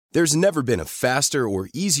There's never been a faster or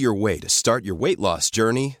easier way to start your weight loss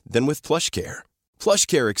journey than with PlushCare.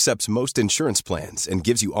 PlushCare accepts most insurance plans and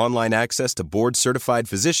gives you online access to board-certified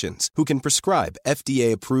physicians who can prescribe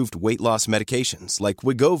FDA-approved weight loss medications like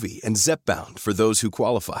Wegovy and Zepbound for those who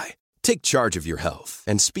qualify. Take charge of your health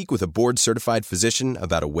and speak with a board-certified physician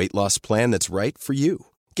about a weight loss plan that's right for you.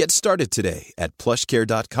 Get started today at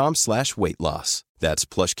plushcare.com/weight-loss. That's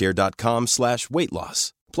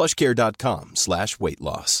plushcare.com/weight-loss.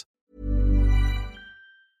 plushcare.com/weight-loss.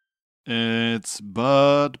 It's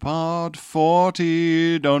BudPod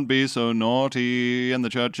 40, don't be so naughty, in the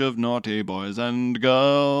Church of Naughty Boys and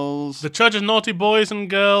Girls. The Church of Naughty Boys and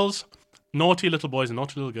Girls, naughty little boys and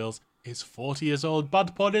naughty little girls, is 40 years old.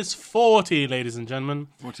 BudPod is 40, ladies and gentlemen.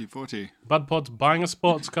 40. BudPod's buying a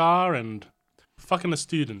sports car and fucking a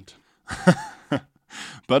student.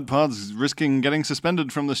 BudPod's risking getting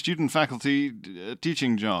suspended from the student faculty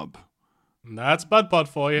teaching job. That's BudPod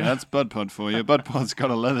for you. That's BudPod for you. BudPod's got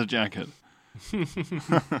a leather jacket. And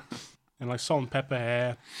like salt and pepper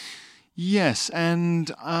hair. Yes, and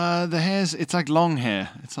the hair's, it's like long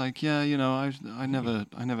hair. It's like, yeah, you know, I never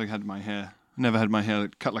had my hair. I never had my hair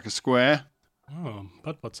cut like a square. Oh,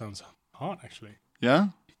 BudPod sounds hot, actually.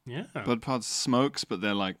 Yeah? Yeah. BudPod smokes, but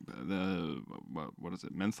they're like, what is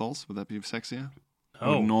it, menthols? Would that be sexier? No.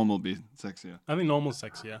 Or would normal be sexier? I think normal's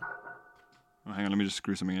sexier. Oh, hang on, let me just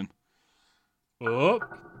screw something in. Oh.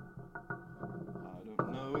 I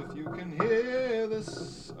don't know if you can hear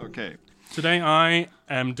this. Okay. Today I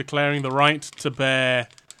am declaring the right to bear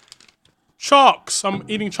chocks. I'm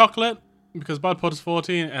eating chocolate because BudPod is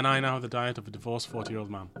 40 and I now have the diet of a divorced 40-year-old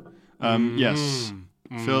man. Yes.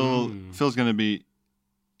 Phil's going to be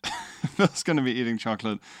Phil's going to be eating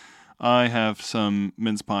chocolate. I have some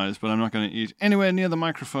mince pies, but I'm not going to eat anywhere near the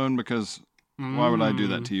microphone because why would I do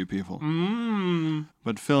that to you people?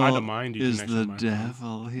 But Phil I don't mind is next to the the microphone.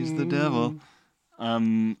 devil. He's the devil.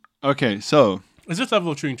 Okay, so Is this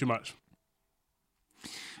level of chewing too much?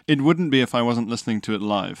 it wouldn't be if I wasn't listening to it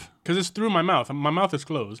live. Because it's through my mouth. My mouth is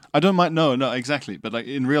closed. I don't mind. No, exactly. But like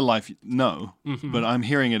in real life, no. But I'm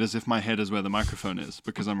hearing it as if my head is where the microphone is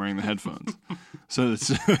because I'm wearing the headphones. So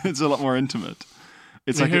it's a lot more intimate.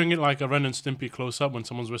 It's You're like hearing it like a Ren and Stimpy close-up when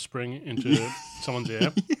someone's whispering into someone's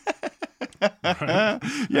ear. Right?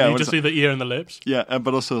 yeah, You just see the ear and the lips. yeah,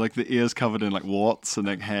 but also like the ears covered in like warts and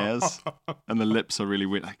like hairs, and the lips are really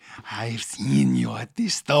weird. Like I've seen you at the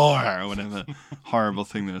store or whatever horrible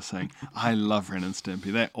thing they were saying. I love Ren and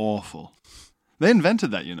Stimpy. They're awful. They invented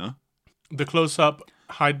that, you know. The close-up,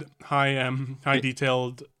 high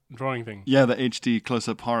detailed drawing thing. Yeah, the HD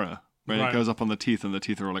close-up horror. Where Right. it goes up on the teeth, and the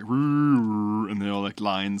teeth are all like, and they're all like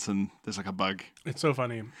lines, and there's like a bug. It's so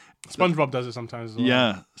funny. SpongeBob does it sometimes as well.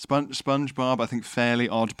 Yeah, SpongeBob, I think Fairly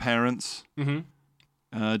Odd Parents did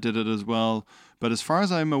it as well. But as far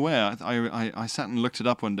as I'm aware, I sat and looked it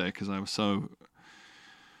up one day because I was so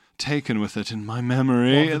taken with it in my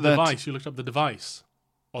memory. Or the device. You looked up the device.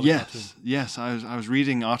 Or the cartoon. Yes. I was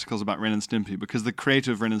reading articles about Ren and Stimpy because the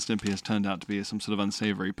creator of Ren and Stimpy has turned out to be some sort of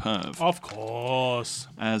unsavory perv. Of course.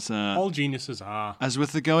 All geniuses are. As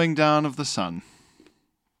with the going down of the sun.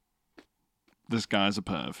 This guy's a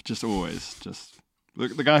perv. Just always. Just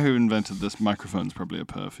the guy who invented this microphone's probably a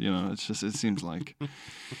perv. You know, it's just, it seems like.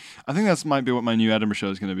 I think that might be what my new Edinburgh show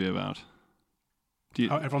is going to be about.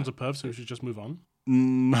 Everyone's a perv, so we should just move on.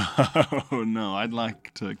 No, I'd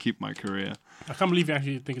like to keep my career. I can't believe you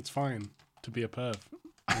actually think it's fine to be a perv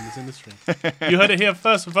in this industry. You heard it here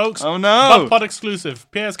first, folks. Oh no! BudPod exclusive.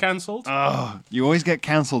 Pierre's cancelled. Oh, you always get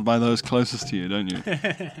cancelled by those closest to you, don't you?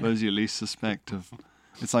 Those you least suspect of.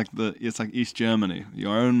 It's like East Germany.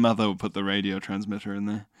 Your own mother will put the radio transmitter in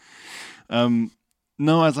there.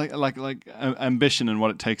 No, it's like ambition and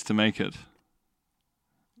what it takes to make it.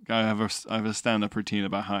 I have a stand-up routine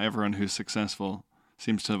about how everyone who's successful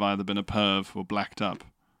seems to have either been a perv or blacked up,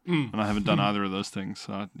 and I haven't done either of those things.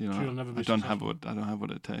 So I don't have what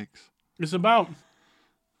it takes. It's about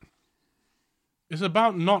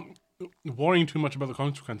not worrying too much about the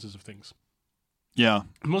consequences of things. Yeah,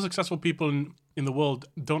 The most successful people in the world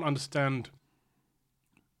don't understand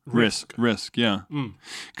risk. Yeah,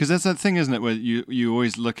 because that's that thing, isn't it? Where you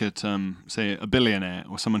always look at say a billionaire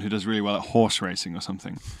or someone who does really well at horse racing or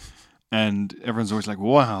something, and everyone's always like,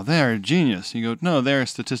 "Wow, they're a genius." You go, "No, they're a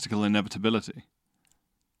statistical inevitability."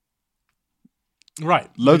 Right.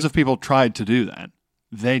 Loads of people tried to do that.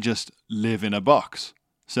 They just live in a box.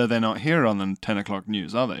 So they're not here on the 10 o'clock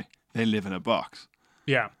news, are they? They live in a box.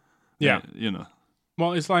 Yeah. You know.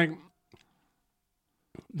 Well, it's like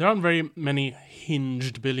there aren't very many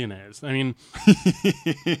hinged billionaires. I mean,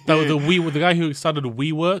 the guy who started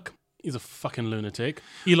WeWork, He's a fucking lunatic.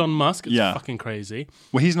 Elon Musk is fucking crazy.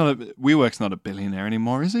 Well, WeWork's not a billionaire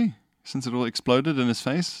anymore, is he? Since it all exploded in his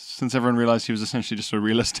face? Since everyone realized he was essentially just a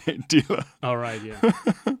real estate dealer. Oh, right, yeah.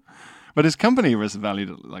 But his company was valued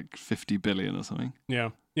at like 50 billion or something. Yeah.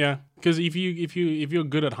 Because if you're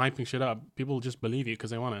good at hyping shit up, people just believe you because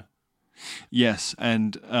they want to. Yes,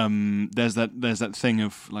 and there's that thing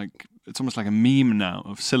of like, it's almost like a meme now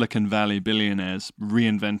of Silicon Valley billionaires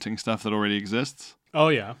reinventing stuff that already exists. Oh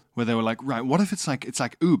yeah, where they were like, right, what if it's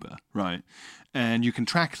like Uber, right? And you can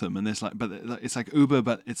track them, and there's like, but it's like Uber,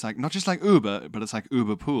 but it's like not just like Uber, but it's like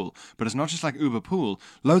Uber Pool. But it's not just like Uber Pool.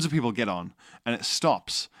 Loads of people get on, and it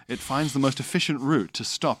stops. It finds the most efficient route to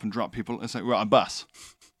stop and drop people. It's like, well, a bus.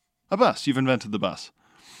 You've invented the bus.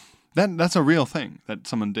 That's a real thing that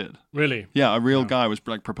someone did. Really? Yeah, a real guy was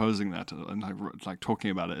like proposing that and like talking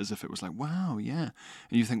about it as if it was like, wow, yeah.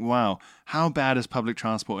 And you think, wow, how bad is public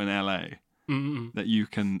transport in LA that you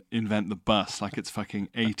can invent the bus like it's fucking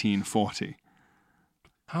 1840?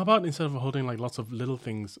 How about instead of holding like lots of little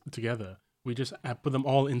things together, we just put them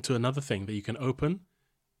all into another thing that you can open?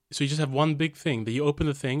 So you just have one big thing that you open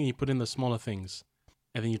the thing and you put in the smaller things,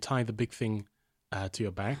 and then you tie the big thing to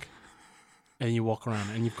your back. And you walk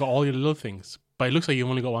around, and you've got all your little things, but it looks like you've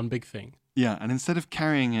only got one big thing. Yeah, and instead of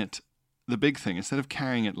carrying it, the big thing, instead of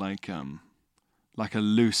carrying it like a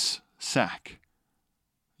loose sack,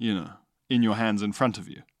 you know, in your hands in front of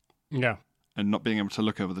you, and not being able to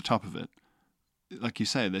look over the top of it, like you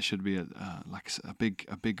say, there should be a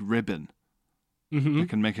big ribbon that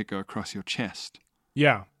can make it go across your chest.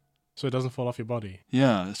 Yeah, so it doesn't fall off your body.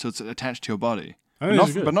 Yeah, so it's attached to your body,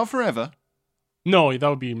 but not forever. No, that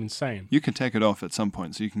would be insane. You can take it off at some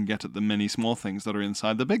point so you can get at the many small things that are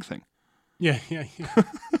inside the big thing. Yeah. Okay.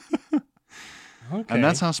 And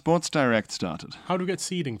that's how Sports Direct started. How do we get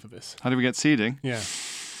seeding for this? How do we get seeding? Yeah.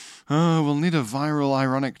 Oh, we'll need a viral,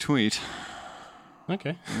 ironic tweet.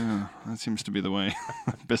 Okay. Yeah, that seems to be the way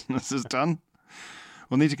business is done.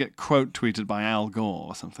 We'll need to get quote tweeted by Al Gore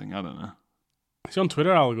or something. I don't know. Is he on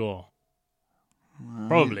Twitter, Al Gore?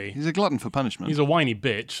 Probably. He's a glutton for punishment. He's a whiny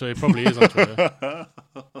bitch, so he probably is on Twitter.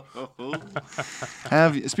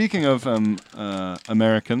 Speaking of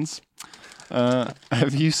Americans,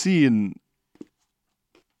 have you seen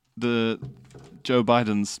the Joe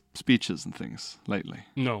Biden's speeches and things lately?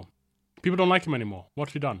 No. People don't like him anymore.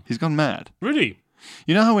 What's he done? He's gone mad. Really?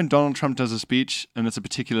 You know how when Donald Trump does a speech, and it's a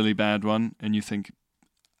particularly bad one, and you think,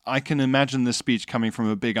 I can imagine this speech coming from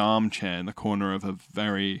a big armchair in the corner of a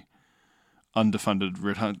very underfunded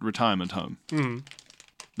retirement home.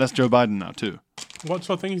 That's Joe Biden now too. What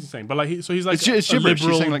sort of thing is he saying? But like, he's like it's a gibberish.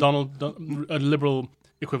 liberal a liberal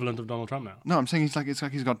equivalent of Donald Trump now. No, I'm saying it's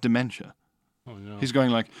like he's got dementia. Oh, no. He's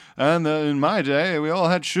going like, and in my day we all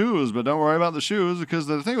had shoes, but don't worry about the shoes because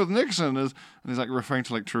the thing with Nixon is, and he's like referring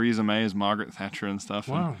to like Theresa May as Margaret Thatcher and stuff.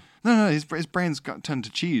 Wow. And, no, his brain's got turned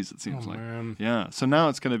to cheese. It seems Man. Yeah. So now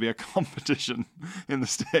it's going to be a competition in the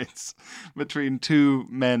States between two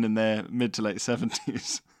men in their mid to late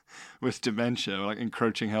 70s with dementia or like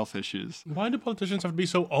encroaching health issues. Why do politicians have to be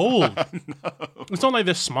so old? It's not like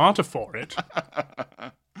they're smarter for it.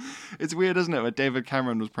 It's weird, isn't it? Where David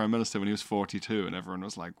Cameron was Prime Minister when he was 42 and everyone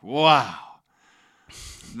was like, wow,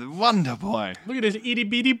 the Wonder Boy. Look at this itty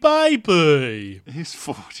bitty baby. He's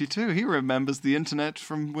 42. He remembers the internet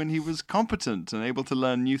from when he was competent and able to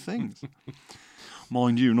learn new things.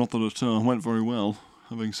 Mind you, not that it went very well,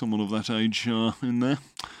 having someone of that age in there.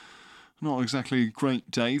 Not exactly great,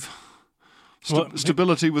 Dave.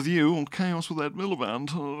 Stability with you, or chaos with Ed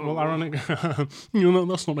Miliband. Well, ironic.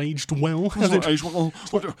 That's not aged well. That's not aged well.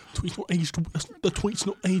 The tweet's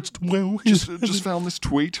not aged well. Just found this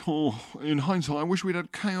tweet. Oh, in hindsight, I wish we'd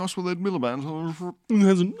had chaos with Ed Miliband. It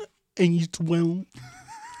hasn't aged well.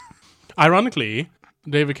 Ironically,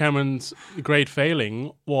 David Cameron's great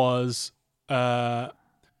failing was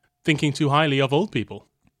thinking too highly of old people.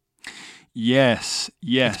 Yes.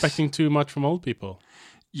 Expecting too much from old people.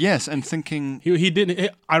 Yes, and thinking...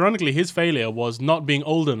 Ironically, his failure was not being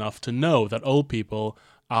old enough to know that old people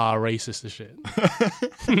are racist as shit.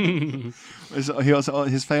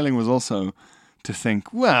 His failing was also to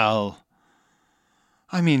think, well,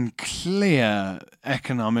 I mean, clear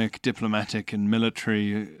economic, diplomatic, and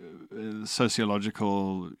military,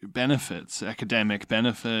 sociological benefits, academic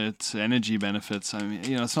benefits, energy benefits. I mean,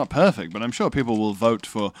 it's not perfect, but I'm sure people will vote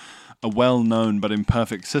for a well-known but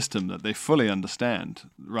imperfect system that they fully understand,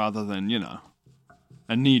 rather than,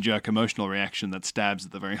 a knee-jerk emotional reaction that stabs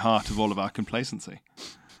at the very heart of all of our complacency.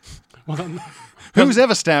 Well, Who's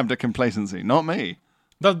ever stabbed at complacency? Not me.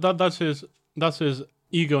 That's his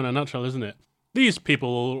ego in a nutshell, isn't it? these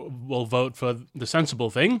people will vote for the sensible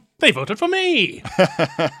thing. They voted for me.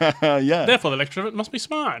 Yeah. Therefore, the electorate must be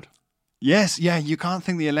smart. Yes, yeah, you can't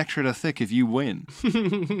think the electorate are thick if you win.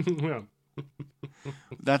 Yeah.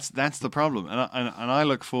 That's the problem. And I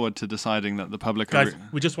look forward to deciding that the public Guys,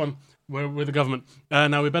 we just won. We're the government.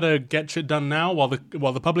 Now we better get shit done now while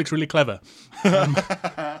the public's really clever.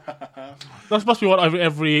 That's must be what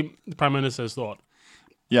every Prime Minister has thought.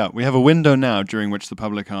 Yeah, we have a window now during which the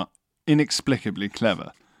public are inexplicably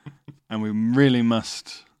clever. And we really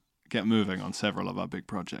must get moving on several of our big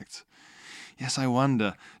projects. Yes, I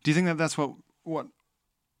wonder. Do you think that that's what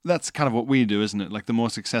that's kind of what we do, isn't it? Like, the more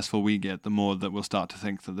successful we get, the more that we'll start to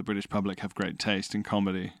think that the British public have great taste in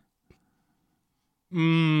comedy.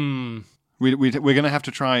 We're going to have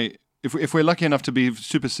to try, if we're lucky enough to be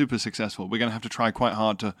super, super successful, we're going to have to try quite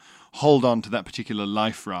hard to hold on to that particular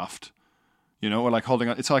life raft. You know, or like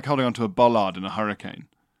it's like holding on to a bollard in a hurricane.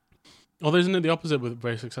 Although isn't it the opposite with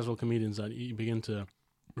very successful comedians, that you begin to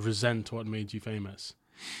resent what made you famous?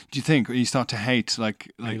 Do you think you start to hate and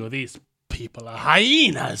you go, these people are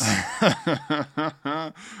hyenas?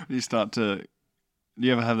 You start to. Do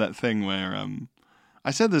you ever have that thing where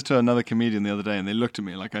I said this to another comedian the other day, and they looked at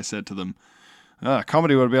me like I said to them,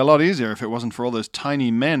 comedy would be a lot easier if it wasn't for all those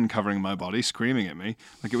tiny men covering my body, screaming at me.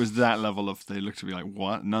 Like, it was that level of. They looked at me like,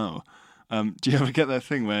 what? No. Do you ever get that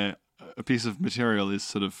thing where a piece of material is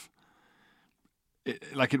sort of.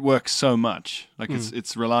 It works so much, like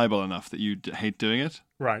it's reliable enough that you hate doing it,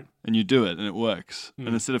 right? And you do it, and it works. And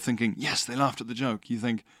instead of thinking, "Yes, they laughed at the joke," you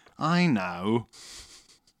think, "I know."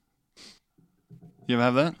 You ever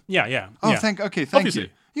have that? Yeah. Oh, yeah. Thank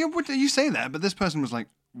Obviously. you. Yeah, you say that, but this person was like,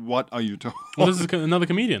 "What are you talking?" Well, this is another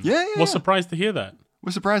comedian. Yeah. Was surprised to hear that.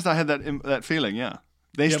 We're surprised I had that feeling. Yeah,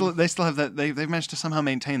 they still have that. They've managed to somehow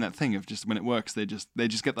maintain that thing of just when it works, they just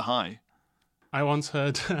get the high. I once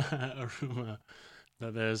heard a rumor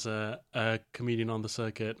that there's a comedian on the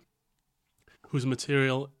circuit whose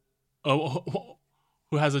material,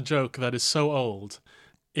 who has a joke that is so old,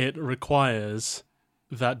 it requires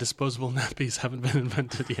that disposable nappies haven't been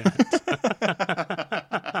invented yet.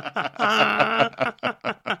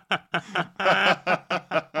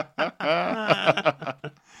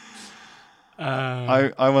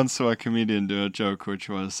 I once saw a comedian do a joke which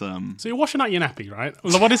was... So you're washing out your nappy, right?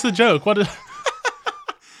 What is the joke?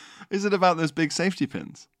 Is it about those big safety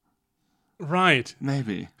pins? Right.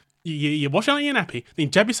 Maybe. You wash out your nappy, then you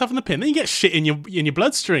jab yourself in the pin, then you get shit in your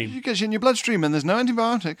bloodstream. You get shit in your bloodstream and there's no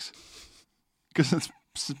antibiotics. Because it's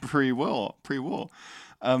pre-war.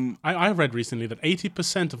 I read recently that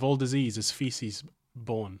 80% of all disease is feces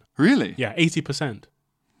borne. Really? Yeah, 80%. Isn't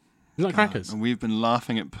that crackers? And we've been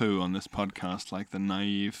laughing at poo on this podcast like the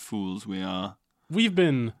naive fools we are. We've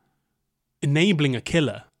been enabling a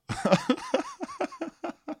killer.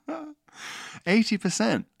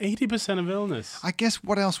 80%. 80% of illness. I guess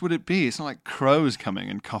what else would it be? It's not like crows coming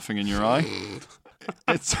and coughing in your eye.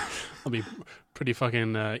 That'd be pretty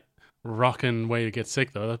fucking rockin' way to get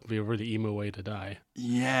sick, though. That'd be a really emo way to die.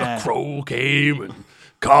 Yeah. A crow came and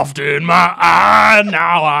coughed in my eye.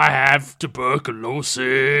 Now I have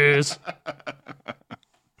tuberculosis.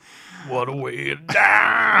 What a way to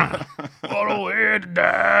die. What a way to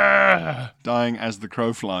die. Dying as the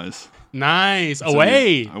crow flies. Nice.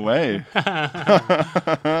 Away. I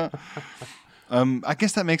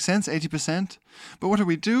guess that makes sense, 80%. But what do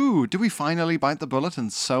we do? Do we finally bite the bullet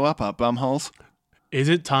and sew up our bumholes? Is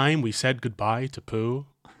it time we said goodbye to poo?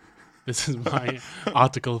 This is my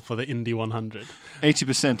article for the Indie 100.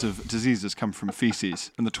 80% of diseases come from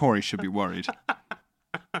feces, and the Tories should be worried.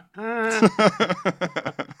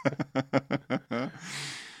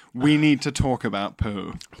 We need to talk about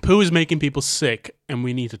poo. Poo is making people sick, and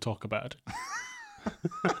we need to talk about it.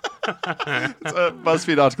 It's a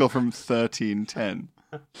BuzzFeed article from 1310.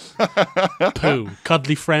 Poo,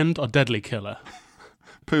 cuddly friend or deadly killer?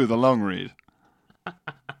 Poo, the long read.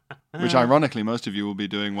 Which, ironically, most of you will be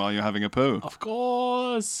doing while you're having a poo. Of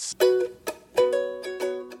course.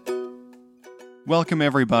 Welcome,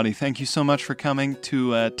 everybody. Thank you so much for coming to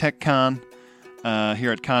TechCon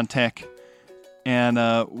here at ConTech. And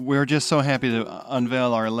we're just so happy to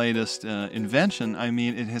unveil our latest invention. I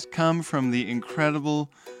mean, it has come from the incredible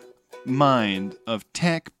mind of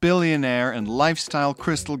tech billionaire and lifestyle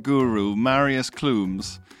crystal guru Marius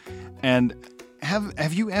Klooms. And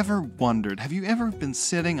have you ever wondered, have you ever been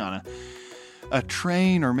sitting on a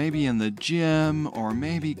train or maybe in the gym or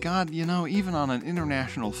maybe, God, even on an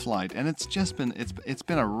international flight, and it's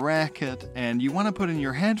been a racket, and you want to put in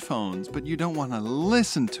your headphones, but you don't want to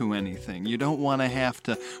listen to anything. You don't want to have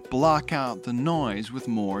to block out the noise with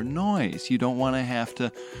more noise. You don't want to have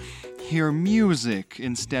to hear music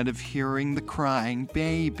instead of hearing the crying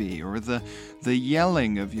baby or the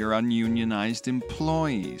yelling of your ununionized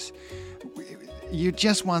employees. You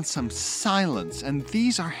just want some silence, and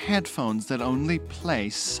these are headphones that only play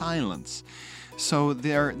silence. So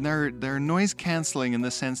they're noise cancelling in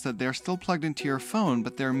the sense that they're still plugged into your phone,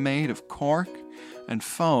 but they're made of cork and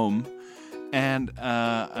foam and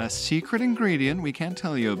a secret ingredient we can't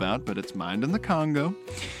tell you about, but it's mined in the Congo.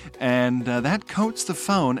 And that coats the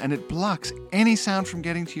phone, and it blocks any sound from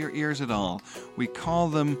getting to your ears at all. We call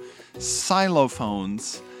them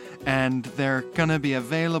xylophones, and they're going to be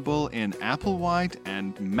available in apple white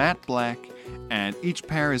and matte black, and each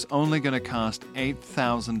pair is only going to cost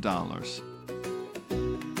 $8,000.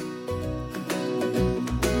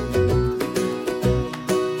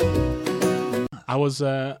 I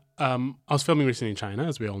was filming recently in China,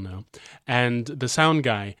 as we all know, and the sound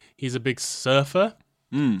guy, he's a big surfer,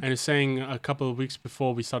 and he's saying a couple of weeks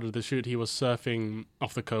before we started the shoot, he was surfing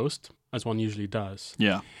off the coast, as one usually does.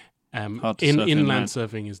 Yeah. Inland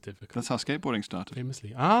surfing is difficult. That's how skateboarding started. Famously.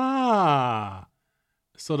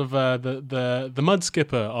 Sort of the mud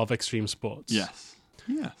skipper of extreme sports. Yes.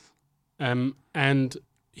 And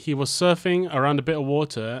he was surfing around a bit of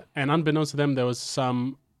water, and unbeknownst to them, there was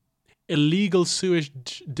some illegal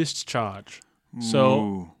sewage discharge.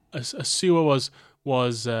 So a sewer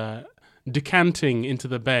was decanting into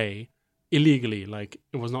the bay illegally. Like,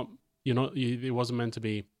 it was not, it wasn't meant to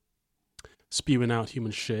be spewing out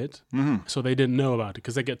human shit. Mm-hmm. So they didn't know about it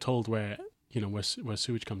because they get told where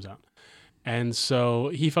sewage comes out. And so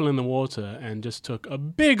he fell in the water and just took a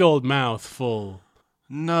big old mouthful.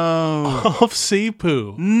 No. Of sea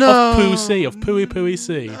poo. No. Of poo sea. Of pooey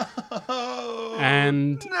sea. No.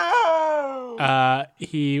 And no.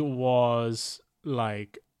 He was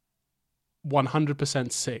like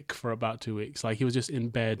 100% sick for about 2 weeks. Like, he was just in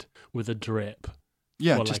bed with a drip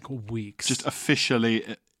for like weeks. Just officially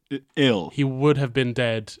ill. He would have been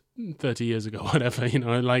dead 30 years ago, whatever,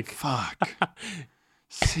 like... Fuck.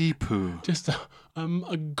 Sea poo. Just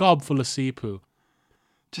a gob full of sea poo.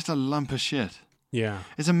 Just a lump of shit. Yeah.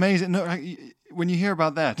 It's amazing. No, when you hear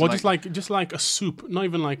about that... Well, just like a soup. Not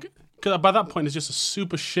even like... Because by that point, it's just a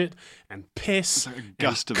soup of shit and piss like a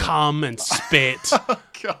gust and of cum and spit. Oh,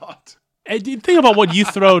 God. And you think about what you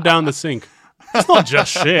throw down the sink. It's not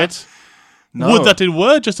just shit. No. Would that it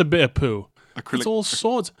were just a bit of poo. It's all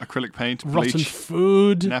sorts. Acrylic paint, rotten bleach,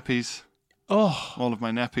 food, nappies. Oh, all of my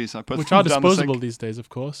nappies. I put which them are down the disposable sink. these days, of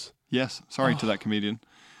course. Yes. Sorry to that comedian.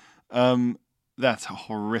 That's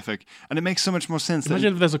horrific, and it makes so much more sense.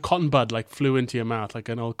 Imagine if there's a cotton bud like flew into your mouth, like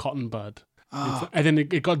an old cotton bud. And then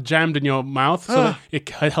it got jammed in your mouth, so it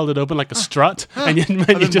held it open like a strut, and you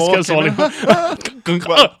just go swallowing. And the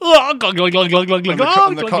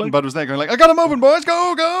cotton bud was there going like, I got him open, boys,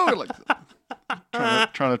 go, go. Like,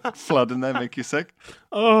 trying to flood in there, make you sick.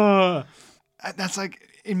 That's like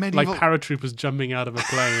in medieval... Like paratroopers jumping out of a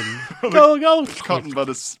plane. Go, go. Cotton bud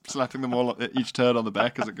is slapping them all, each turd on the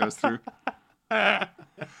back as it goes through.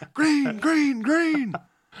 Green, green, green.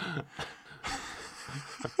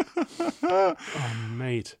 Oh,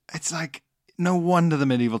 mate. It's like, no wonder the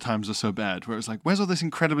medieval times were so bad, where it was like, where's all this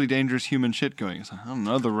incredibly dangerous human shit going? It's like, I don't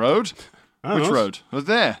know, the road? Which road? Was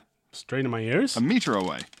there? Straight in my ears? A meter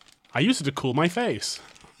away. I used it to cool my face.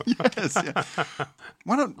 Yes, yeah.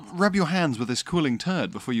 Why not rub your hands with this cooling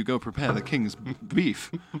turd before you go prepare the king's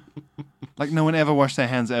beef? Like, no one ever washed their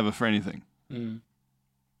hands ever for anything.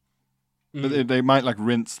 But they might, like,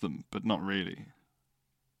 rinse them, but not really.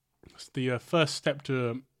 It's the first step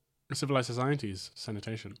to a civilized society is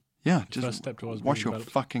sanitation. Yeah, the first step towards wash your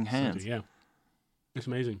fucking hands. Society, yeah. It's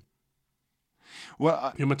amazing.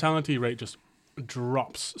 Well, your mortality rate just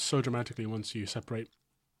drops so dramatically once you separate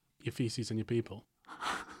your feces and your people.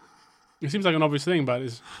 It seems like an obvious thing, but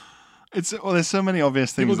there's so many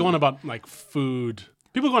obvious things. People go on about like food.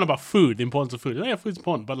 People go on about food, the importance of food. Yeah, food's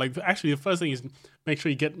important, but like actually the first thing is make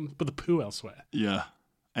sure you put the poo elsewhere. Yeah.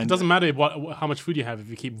 And it doesn't matter how much food you have if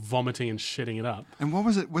you keep vomiting and shitting it up. And what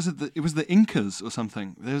was it? It was the Incas or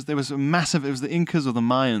something. There was a massive. It was the Incas or the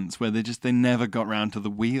Mayans where they never got round to the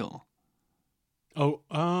wheel. They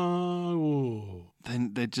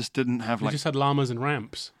just didn't have they just had llamas and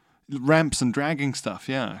ramps and dragging stuff.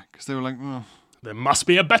 Yeah, because they were like, there must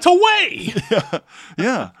be a better way.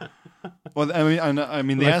 Yeah. Well, I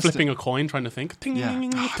mean, like flipping a coin, trying to think. Yeah.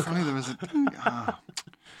 If only there was a.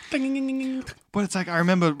 But it's like, I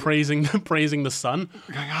remember praising the sun.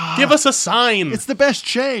 Give us a sign. It's the best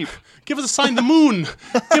shape. Give us a sign, the moon.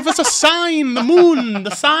 Give us a sign, the moon,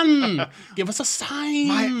 the sun. Give us a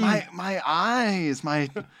sign. My eyes, my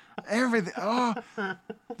everything. Oh,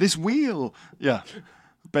 this wheel. Yeah.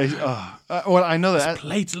 Well, I know that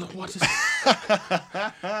Plate, look, what is...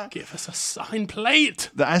 Give us a sign plate!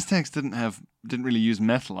 the Aztecs didn't really use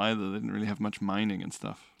metal either. They didn't really have much mining and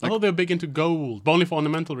stuff. I thought they were big into gold, but only for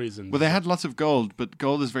ornamental reasons. Well, they had lots of gold, but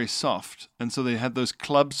gold is very soft, and so they had those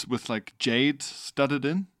clubs with like jade studded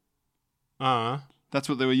in. That's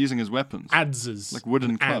what they were using as weapons. Adzes. Like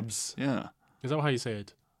wooden clubs. Yeah. Is that how you say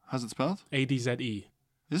it? How's it spelled? Adze.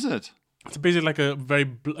 Is it? It's basically like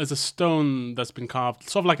as a stone that's been carved,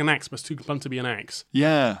 sort of like an axe, but it's too blunt to be an axe.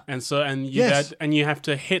 Yeah. And you have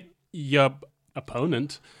to hit your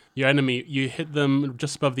opponent, your enemy. You hit them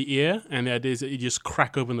just above the ear, and the idea is that you just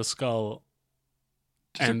crack open the skull,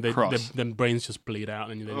 and then brains just bleed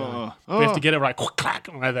out, and they die. But you have to get it right, clack,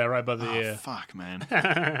 right there, right above the ear. Fuck, man.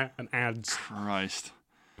 And adds. Christ.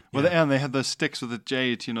 Well, they had those sticks with the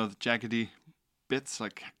jade, the jaggedy bits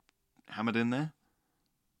like hammered in there.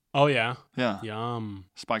 Oh, yeah. Yeah. Yum.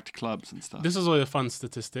 Spiked clubs and stuff. This is always a fun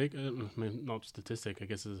statistic. I mean, not statistic, I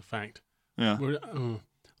guess it's a fact. Yeah.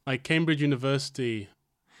 Like Cambridge University,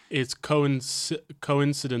 it's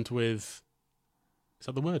coincident with... Is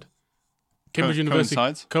that the word? Cambridge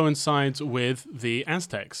University coincides with the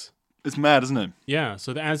Aztecs. It's mad, isn't it? Yeah,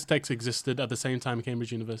 so the Aztecs existed at the same time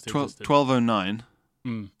Cambridge University existed. 1209.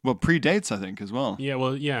 Well, predates, I think, as well. Yeah,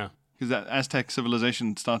 well, yeah. Because that Aztec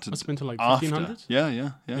civilization started Must have been to like after. 1500s?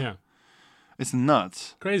 Yeah. It's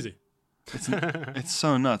nuts. Crazy. It's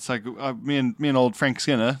so nuts. Like me and old Frank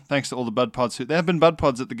Skinner, thanks to all the Bud Pods. There have been Bud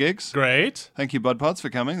Pods at the gigs. Great. Thank you, Bud Pods, for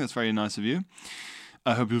coming. That's very nice of you.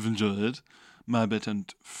 I hope you've enjoyed my bit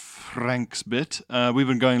and Frank's bit. We've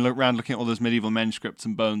been going around looking at all those medieval manuscripts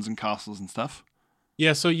and bones and castles and stuff.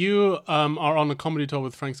 Yeah, so you are on a comedy tour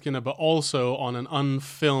with Frank Skinner, but also on an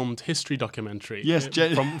unfilmed history documentary. Yes,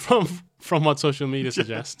 from what social media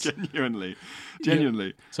suggests. Genuinely.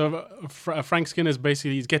 Yeah. So Frank Skinner is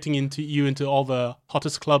basically getting into all the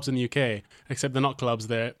hottest clubs in the UK, except they're not clubs;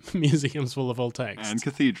 they're museums full of old texts and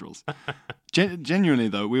cathedrals. Genuinely,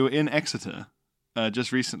 though, we were in Exeter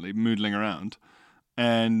just recently, moodling around,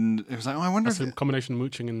 and it was like, I wonder That's a combination of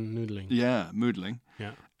mooching and noodling. Yeah, moodling.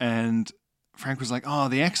 Yeah, and Frank was like,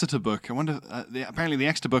 the Exeter book. I wonder, apparently the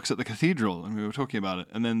Exeter book's at the cathedral, and we were talking about it.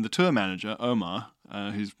 And then the tour manager, Omar,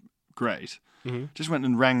 who's great, just went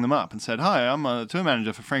and rang them up and said, hi, I'm a tour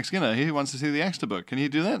manager for Frank Skinner. He wants to see the Exeter book. Can you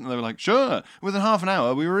do that? And they were like, sure. Within half an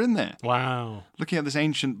hour, we were in there. Wow. Looking at this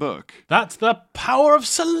ancient book. That's the power of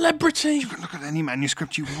celebrity. You can look at any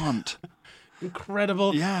manuscript you want.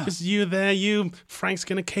 Incredible. Yeah. Just you there, Frank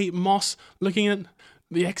Skinner, Kate Moss, looking at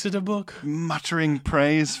the Exeter book. Muttering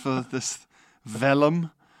praise for this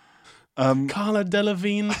vellum. Carla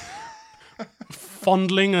Delevingne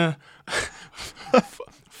fondling a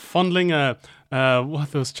what are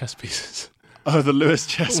those chess pieces? Oh, the Lewis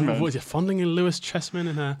chessmen. Fondling a Lewis chessman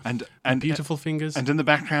in her and beautiful fingers. And in the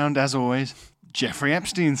background, as always, Jeffrey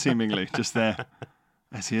Epstein seemingly just there,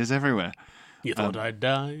 as he is everywhere. You thought I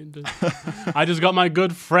died. I just got my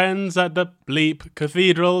good friends at the Bleep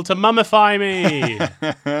Cathedral to mummify me.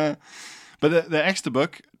 But the Exeter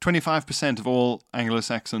book, 25% of all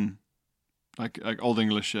Anglo-Saxon, like Old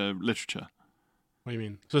English literature. What do you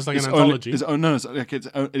mean? So it's like an anthology?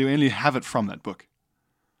 You only have it from that book.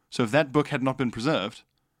 So if that book had not been preserved,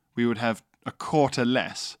 we would have a quarter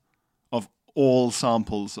less of all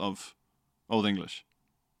samples of Old English.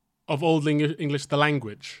 Of Old English, the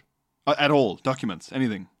language? At all. Documents,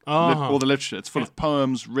 anything. All the literature. It's full of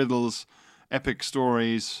poems, riddles, epic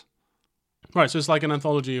stories. Right, so it's like an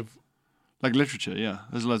anthology of... Like literature, yeah.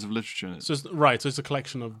 There's loads of literature in it. So it's a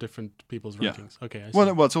collection of different people's writings. Yeah. Okay, I see.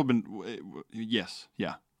 Well, it's all been... Yes,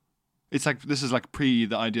 yeah. It's like, this is like pre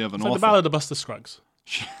the idea of an author. Like the Ballad of Buster Scruggs.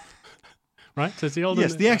 Right? So it's the old...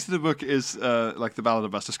 Yes, the Exeter book is like the Ballad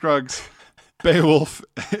of Buster Scruggs. Beowulf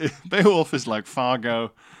is like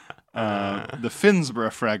Fargo. The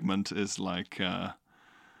Finsborough fragment is like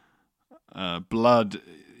Blood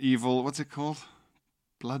Evil. What's it called?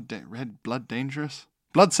 Blood Dangerous?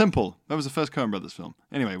 Blood Simple. That was the first Coen Brothers film.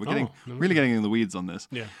 Anyway, we're really getting in the weeds on this.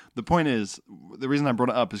 Yeah. The point is, the reason I brought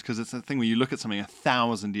it up is because it's a thing where you look at something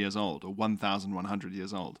 1,000 years old or 1,100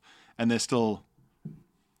 years old, and they're still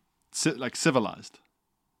civilized.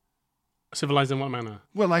 Civilized in what manner?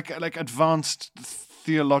 Well, like advanced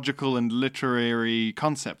theological and literary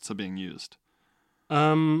concepts are being used.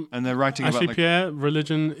 And they're writing actually, about... Pierre,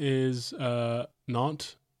 religion is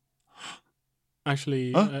not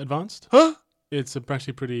actually advanced. Huh? It's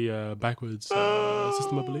actually pretty backwards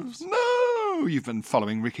system of beliefs. No! You've been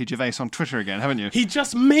following Ricky Gervais on Twitter again, haven't you? He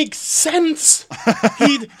just makes sense!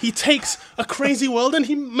 he takes a crazy world and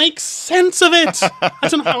he makes sense of it! I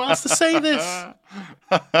don't know how else to say this.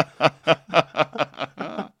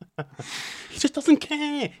 just doesn't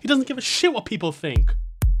care. He doesn't give a shit what people think.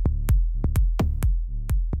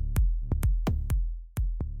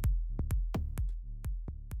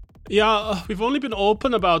 Yeah, we've only been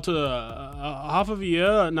open about half of a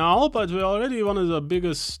year now, but we're already one of the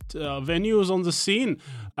biggest venues on the scene.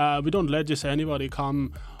 We don't let just anybody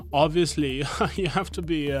come. Obviously, you have to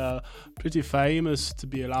be pretty famous to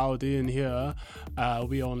be allowed in here.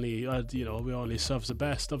 We only serve the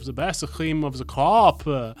best of the best, the cream of the crop.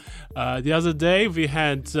 The other day we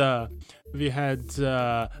had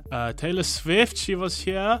Taylor Swift. She was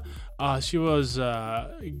here. She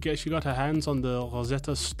got her hands on the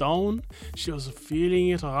Rosetta Stone. She was feeling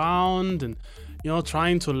it around and,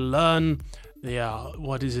 trying to learn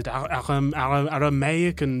what is it,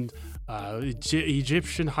 Aramaic and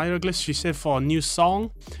Egyptian hieroglyphs. She said for a new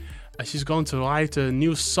song, she's going to write a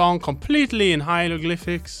new song completely in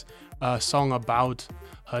hieroglyphics, a song about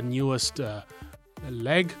her newest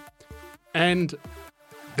leg. And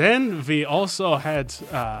then we also had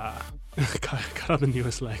cut out the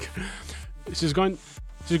newest leg. She's going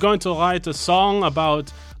to write a song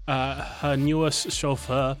about her newest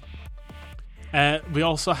chauffeur. We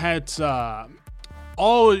also had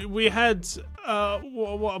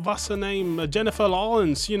what's her name? Jennifer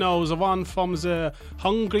Lawrence, the one from the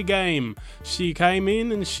Hungry Game. She came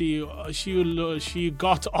in and she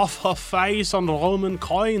got off her face on Roman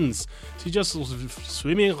coins. She just was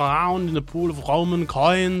swimming around in a pool of Roman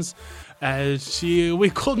coins.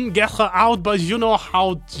 We couldn't get her out, but you know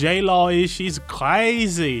how J-Lo is. She's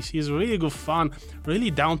crazy. She's really good fun,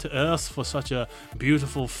 really down to earth for such a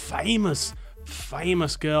beautiful, famous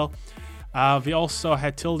girl. We also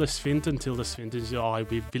had Tilda Swinton. We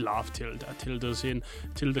love Tilda.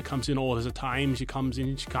 Tilda comes in all the time. She comes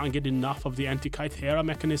in, she can't get enough of the Antikythera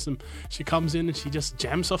mechanism. She comes in and she just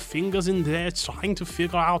jams her fingers in there, trying to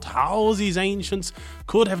figure out how these ancients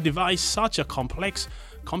could have devised such a complex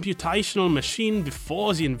computational machine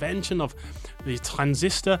before the invention of the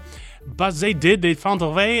transistor. But they did. They found a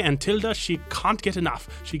way, and Tilda, she can't get enough.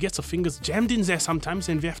 She gets her fingers jammed in there sometimes,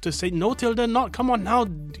 and we have to say, no, Tilda, not, come on now,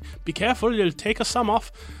 be careful, you'll take her some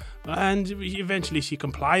off. And eventually she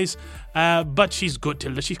complies. But she's good,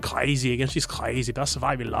 Tilda. She's crazy again. She's crazy. That's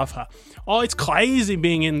why we love her. Oh, it's crazy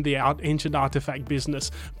being in the ancient artifact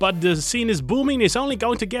business. But the scene is booming. It's only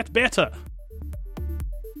going to get better.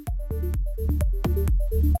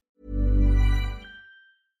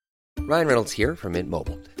 Ryan Reynolds here from Mint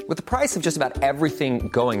Mobile. With the price of just about everything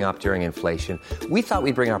going up during inflation, we thought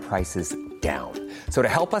we'd bring our prices down. So to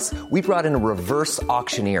help us, we brought in a reverse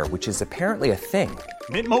auctioneer, which is apparently a thing.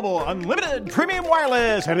 Mint Mobile Unlimited Premium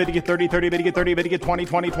Wireless. How to get 30, 30, bit to get 30, bit to get 20,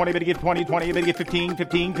 20, 20, bit to get 20, 20, bit to get 15,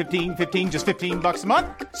 15, 15, 15, just $15 a month?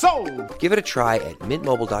 Sold! Give it a try at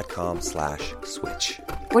mintmobile.com/switch.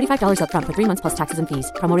 $45 up front for 3 months plus taxes and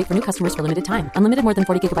fees. Promo rate for new customers for limited time. Unlimited more than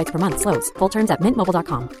 40 gigabytes per month. Slows full terms at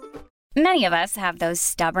mintmobile.com. Many of us have those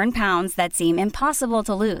stubborn pounds that seem impossible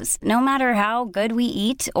to lose, no matter how good we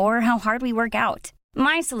eat or how hard we work out.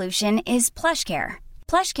 My solution is PlushCare.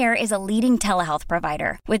 PlushCare is a leading telehealth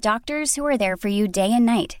provider with doctors who are there for you day and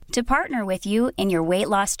night to partner with you in your weight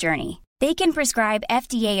loss journey. They can prescribe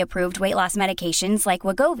FDA-approved weight loss medications like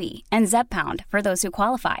Wegovy and Zepbound for those who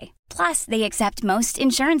qualify. Plus, they accept most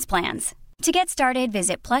insurance plans. To get started,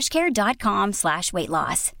 visit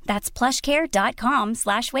plushcare.com/weightloss. That's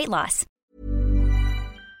plushcare.com/weightloss.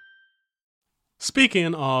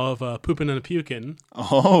 Speaking of pooping and puking,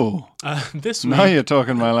 this week... Now you're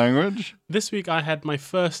talking my language. This week I had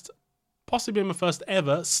possibly my first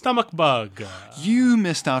ever stomach bug. You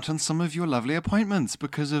missed out on some of your lovely appointments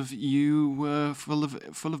because of you were full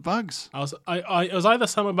of bugs. It was either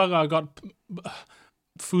stomach bug or I got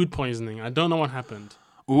food poisoning. I don't know what happened.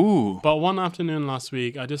 Ooh. But one afternoon last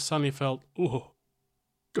week, I just suddenly felt,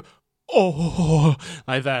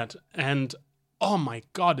 like that. And, oh my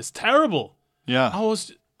God, it's terrible. Yeah. I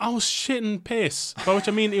was shitting piss, by which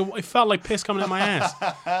I mean it felt like piss coming out my ass.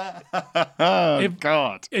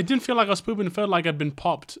 God. It didn't feel like I was pooping. It felt like I'd been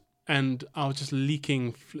popped and I was just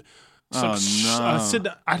leaking. No. I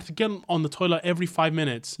had to get on the toilet every 5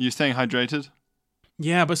 minutes. You staying hydrated?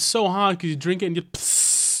 Yeah, but it's so hard because you drink it and you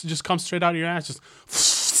just comes straight out of your ass. Just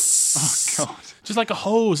oh God. Just like a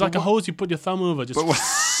hose. Like a hose you put your thumb over. Just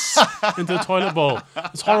into the toilet bowl.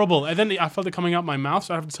 It's horrible. And then I felt it coming out my mouth,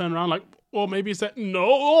 so I have to turn around like, oh, maybe it's that.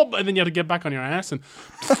 No. And then you have to get back on your ass. And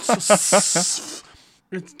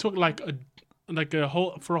it took like a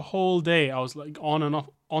whole day. I was like on and off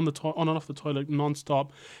on and off the toilet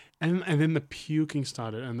nonstop. And then the puking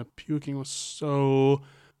started. And the puking was so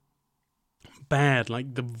bad.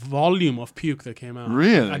 Like the volume of puke that came out.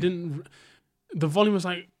 Really? The volume was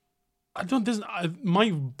like I don't.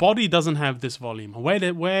 My body doesn't have this volume.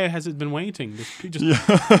 Where has it been waiting? And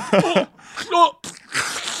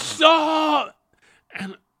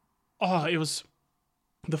it was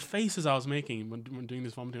the faces I was making when doing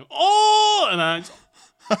this vomiting. And I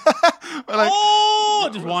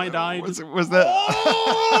just wide-eyed. Was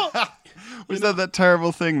that? Was that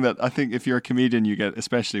terrible thing that I think if you're a comedian you get,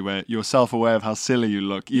 especially where you're self-aware of how silly you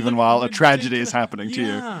look, even while a tragedy is happening to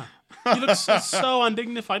you. You look so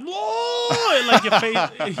undignified. Like your face,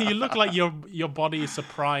 you look like your body is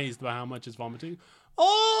surprised by how much it's vomiting.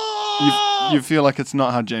 You feel like it's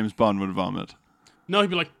not how James Bond would vomit. No, he'd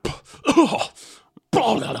be like.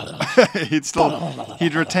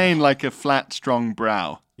 He'd retain like a flat, strong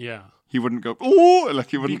brow. Yeah. He wouldn't go. Like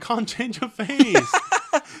he wouldn't. You can't change your face.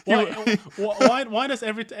 Why does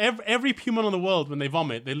every human in the world when they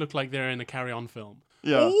vomit they look like they're in a Carry On film?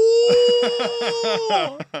 Yeah.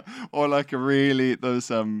 Or like really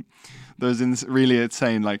really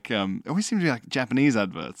insane like always seem to be like Japanese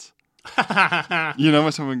adverts. You know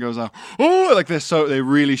when someone goes out, like they're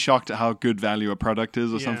really shocked at how good value a product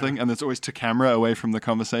is or something, and it's always to camera away from the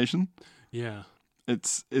conversation. Yeah.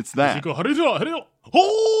 It's that. You go,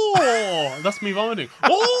 that's me vomiting.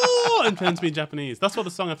 And turns me Japanese. That's what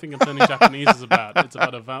the song I think I'm turning Japanese is about. It's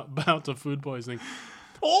about a bout of food poisoning.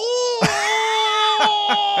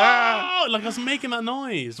 Like I was making that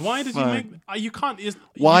noise. Why did you make? You can't.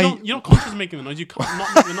 Why? You're not conscious of making the noise. You can't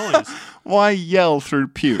not make the noise. Why yell through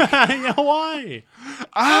puke? Yeah, why?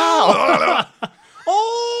 Ow!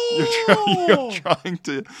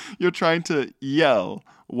 You're trying to yell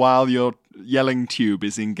while your yelling tube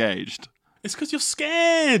is engaged. It's because you're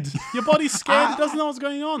scared. Your body's scared. It doesn't know what's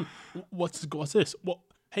going on. What's this? What?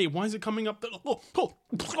 Hey, why is it coming up? No!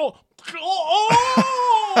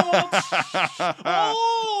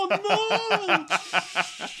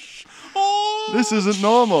 This isn't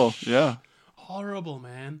normal. Yeah. Horrible,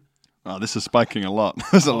 man. Oh, this is spiking a lot.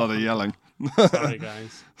 There's a lot of yelling.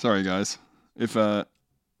 Sorry, guys. If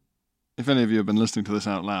any of you have been listening to this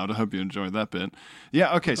out loud, I hope you enjoyed that bit.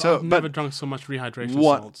 Yeah, okay, so... I've never drunk so much rehydration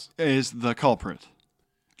salts. What is the culprit?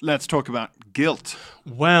 Let's talk about guilt.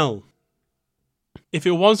 Well, if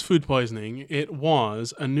it was food poisoning, it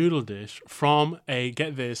was a noodle dish from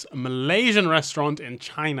get this, Malaysian restaurant in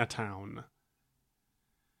Chinatown.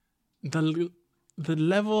 The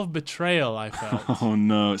level of betrayal I felt. Oh,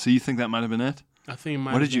 no. So you think that might have been it? I think it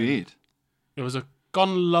might What have did you eat? It was a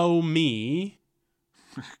gon lo mi.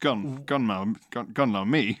 Gon lo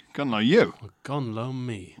me? Gon lo you? Gon lo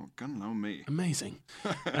mi. Gon lo me. Amazing.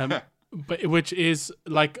 But which is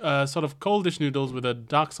like sort of coldish noodles with a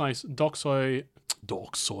dark soy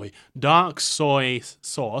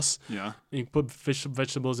sauce. Yeah. And you put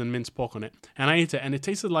vegetables and minced pork on it. And I ate it, and it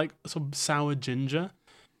tasted like some sour ginger.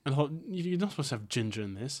 And I thought, you're not supposed to have ginger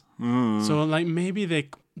in this. So like maybe they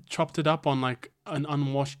chopped it up on like an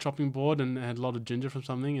unwashed chopping board and had a lot of ginger from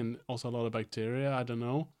something and also a lot of bacteria. I don't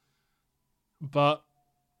know. But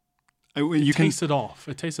it tasted off.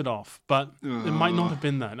 It tasted off. But it might not have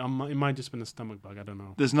been that. It might just been a stomach bug. I don't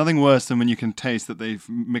know. There's nothing worse than when you can taste that they've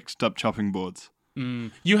mixed up chopping boards.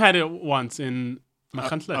 You had it once in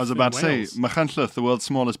Machynlleth. I was about to say, Machynlleth, the world's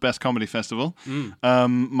smallest best comedy festival.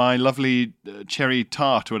 My lovely cherry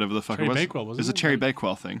tart, or whatever the fuck it was. Cherry Bakewell, wasn't it? It was a cherry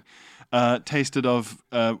Bakewell thing. Tasted of,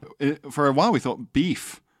 for a while we thought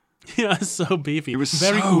beef. Yeah, so beefy. It was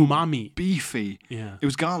very so umami. Beefy. Yeah. It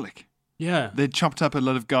was garlic. Yeah. They chopped up a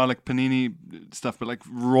lot of garlic panini stuff, but like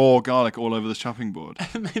raw garlic all over the chopping board.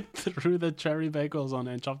 And they threw the cherry bagels on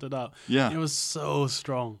it and chopped it up. Yeah. It was so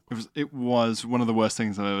strong. It was one of the worst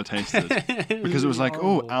things I've ever tasted. Because it was like,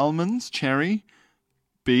 almonds, cherry,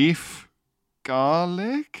 beef,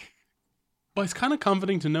 garlic. But it's kind of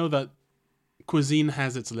comforting to know that cuisine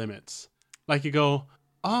has its limits. Like you go,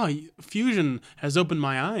 fusion has opened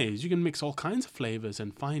my eyes. You can mix all kinds of flavors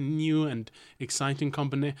and find new and exciting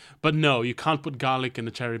combinations. But no, you can't put garlic in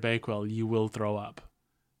a cherry Bakewell. You will throw up.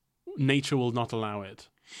 Nature will not allow it.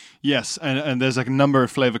 Yes, and there's like a number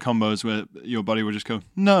of flavor combos where your body will just go,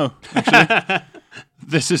 no, actually,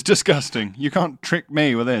 this is disgusting. You can't trick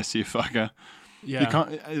me with this, you fucker. Yeah. You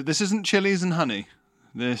can't. This isn't chilies and honey.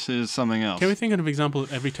 This is something else. Can we think of an example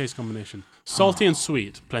of every taste combination? Salty and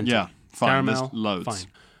sweet, plenty. Yeah. Fine, Caramel, there's loads.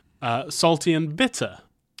 Fine. Salty and bitter.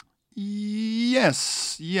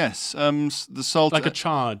 Yes. The salt, like a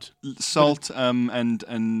chard. Salt,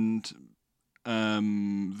 and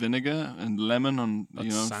vinegar and lemon on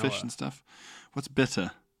sour. fish and stuff. What's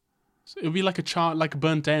bitter? So it would be like a chard, like a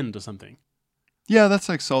burnt end or something. Yeah, that's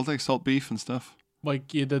like salt beef and stuff. Like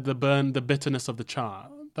the bitterness of the char.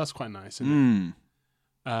 That's quite nice, isn't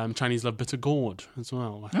it? Chinese love bitter gourd as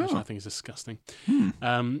well, which I think is disgusting.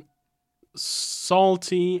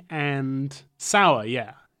 salty and sour.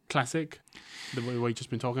 Yeah, classic. The way we've just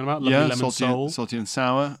been talking about. Lovely lemon salty and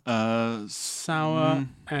sour. Sour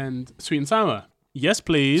and sweet and sour. Yes,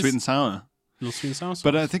 please. Sweet and sour. Little sweet and sour sauce.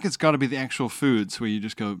 But I think it's got to be the actual foods where you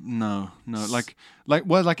just go, no. Like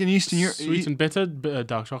in Eastern Europe. Sweet and bitter,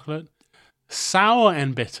 dark chocolate. Sour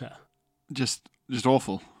and bitter. Just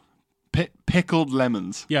awful. Pickled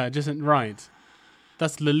lemons. Yeah, just right.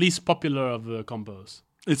 That's the least popular of the combos.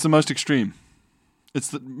 It's the most extreme. It's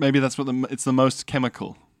the most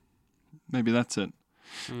chemical. Maybe that's it.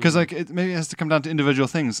 Because maybe it has to come down to individual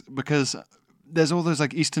things. Because there's all those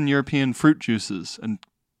like Eastern European fruit juices and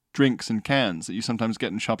drinks in cans that you sometimes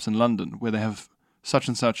get in shops in London where they have such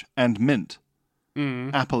and such and mint,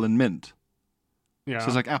 apple and mint. Yeah. So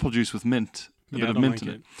it's like apple juice with mint, a bit of don't mint like in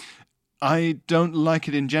it. I don't like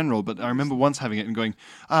it in general, but I remember once having it and going,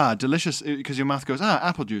 delicious, because your mouth goes,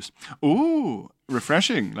 apple juice. Ooh,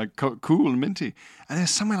 refreshing, like cool and minty. And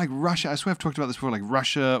there's somewhere like Russia, I swear I've talked about this before, like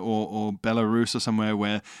Russia or Belarus or somewhere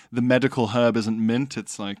where the medical herb isn't mint,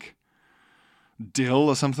 it's like dill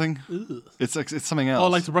or something. Ugh. It's something else. Oh,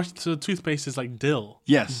 like the toothpaste is like dill.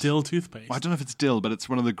 Yes. Dill toothpaste. Well, I don't know if it's dill, but it's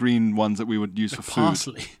one of the green ones that we would use for food.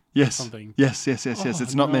 Parsley. Yes. Something. Yes.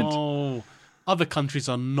 It's not mint. Oh, other countries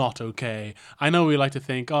are not okay. I know we like to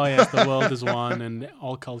think, oh yes, the world is one and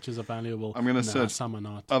all cultures are valuable. I'm going to search some are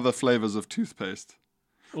not. Other flavors of toothpaste.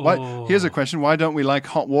 Oh. Here's a question. Why don't we like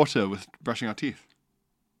hot water with brushing our teeth?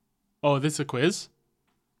 Oh, this is a quiz?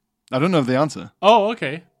 I don't know the answer. Oh,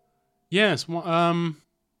 okay. Yes. I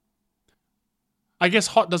guess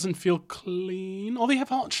hot doesn't feel clean. Oh, they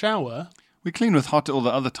have a hot shower. We clean with hot all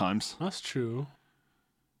the other times. That's true.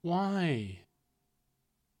 Why?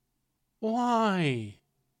 Why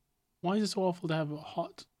is it so awful to have a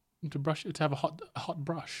hot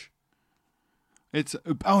brush? It's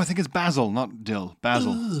I think it's basil, not dill.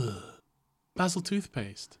 Basil. Ugh. Basil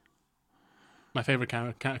toothpaste. My favorite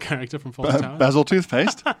character from Fawlty Towers. Basil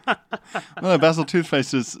toothpaste. No, basil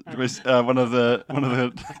toothpaste was one of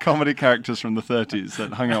the comedy characters from the 30s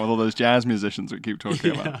that hung out with all those jazz musicians we keep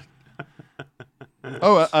talking about.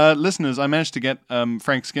 Oh, listeners, I managed to get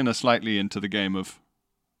Frank Skinner slightly into the game of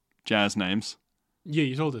jazz names. Yeah,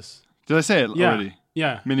 you told us. Did I say it already?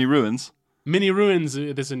 Yeah. Mini Ruins. Mini Ruins,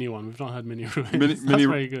 there's a new one. We've not heard Mini Ruins. That's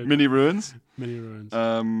very good. Mini Ruins? Mini Ruins.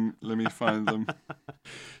 Let me find them.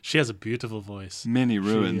 She has a beautiful voice. Mini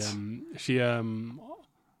Ruins. She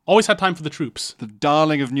always had time for the troops. The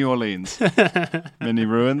darling of New Orleans. Mini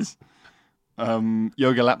Ruins.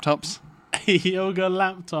 Yoga laptops. Yoga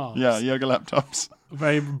laptops. Yeah, yoga laptops.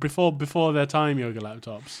 Very before their time, yoga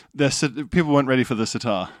laptops. People weren't ready for the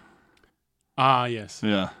sitar. Ah, yes.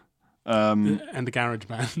 Yeah. And the garage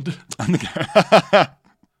band.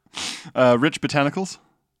 Rich Botanicals.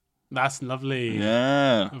 That's lovely.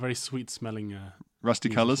 Yeah. A very sweet smelling. Rusty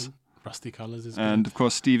Colours. Rusty Colours is and good. Of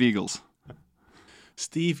course Steve Eagles.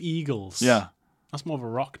 Steve Eagles. Yeah. That's more of a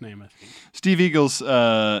rock name, I think. Steve Eagles,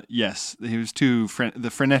 yes. He was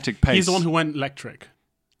the frenetic pace. He's the one who went electric.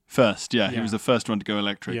 First, yeah. He was the first one to go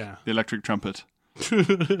electric. Yeah. The electric trumpet.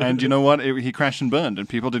 And you know what? He crashed and burned, and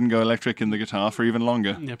people didn't go electric in the guitar for even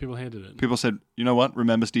longer. Yeah, people hated it. People said, you know what?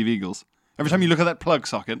 Remember Steve Eagles. Every time you look at that plug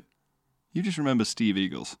socket, you just remember Steve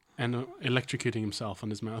Eagles. And electrocuting himself on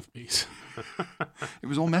his mouthpiece. It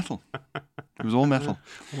was all metal. It was all metal.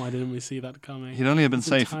 Why didn't we see that coming? He'd only have been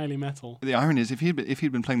safe. Entirely metal. The irony is, if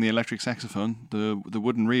he'd been playing the electric saxophone, the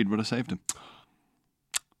wooden reed would have saved him.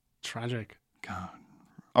 Tragic. God.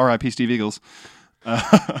 R.I.P. Steve Eagles.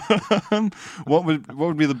 What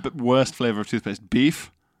would be the worst flavor of toothpaste?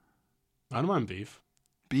 Beef? I don't mind beef.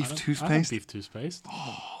 Beef toothpaste? I like beef toothpaste.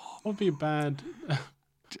 What would be a bad...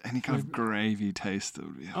 Any kind of gravy taste that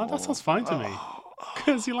would be... Oh, that sounds fine to me.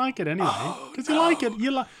 Because you like it anyway. Because you like it.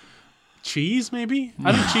 You like... Cheese, maybe?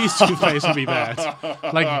 I think cheese toothpaste would be bad.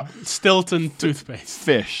 Like Stilton toothpaste.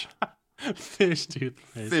 Fish. Fish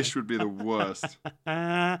toothpaste. Fish would be the worst.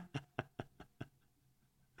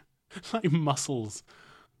 Like mussels.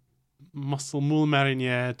 Mussel moule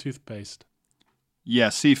marinière toothpaste. Yeah,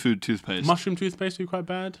 seafood toothpaste. Mushroom toothpaste would be quite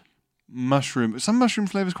bad. Some mushroom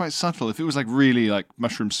flavor is quite subtle. If it was like really like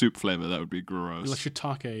mushroom soup flavor, that would be gross. Like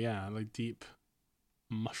shiitake, yeah, like deep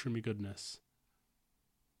mushroomy goodness.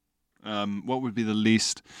 What would be the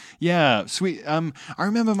least? Yeah, sweet. I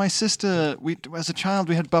remember my sister. As a child,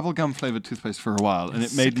 we had bubblegum flavored toothpaste for a while, and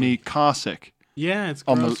it made me car sick. Yeah, it's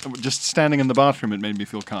gross. Just standing in the bathroom, it made me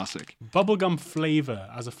feel car sick. Bubblegum flavor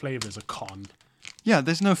as a flavor is a con. Yeah,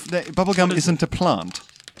 there's no bubblegum isn't a plant.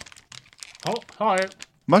 Oh, hi.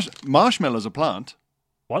 Marshmallow's a plant.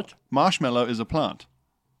 What? Marshmallow is a plant.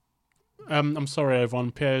 I'm sorry,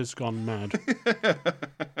 everyone. Pierre's gone mad.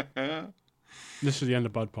 This is the end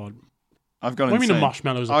of Bud Pod. I've gone What do you mean insane. a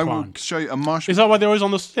marshmallow is a I plant? will show you a marshmallow. Is that why they're always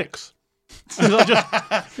on the sticks? Is that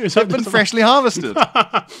just... They've been freshly harvested.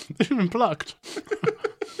 They've been plucked.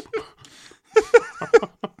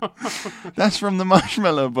 That's from the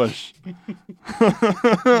marshmallow bush.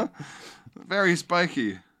 Very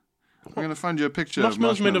spiky. I'm going to find you a picture of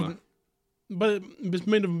marshmallow. Made of... But it's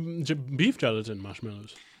made of beef gelatin,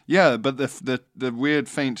 marshmallows. Yeah, but the weird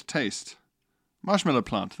faint taste. Marshmallow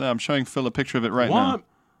plant. There, I'm showing Phil a picture of it right now.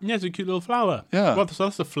 Yeah, it's a cute little flower. Yeah. So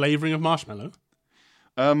that's the flavouring of marshmallow.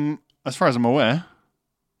 As far as I'm aware.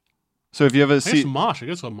 So if you ever I guess see marsh. I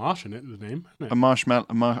guess it's got marsh in it, the name. Isn't it? a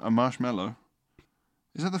marshmallow,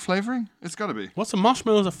 is that the flavouring? It's got to be. What's the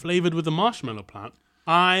marshmallows are flavoured with the marshmallow plant?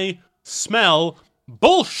 I smell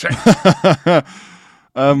bullshit.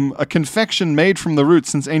 A confection made from the roots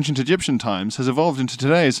since ancient Egyptian times has evolved into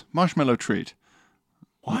today's marshmallow treat.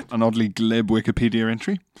 What? An oddly glib Wikipedia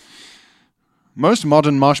entry. Most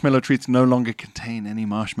modern marshmallow treats no longer contain any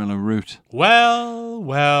marshmallow root. Well.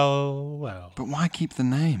 But why keep the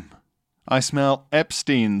name? I smell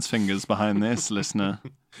Epstein's fingers behind this, listener.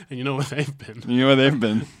 And you know where they've been. You know where they've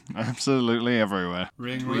been. Absolutely everywhere.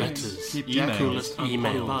 Ring Letters, keep emails, jacking.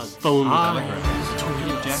 emails, phone telegrams,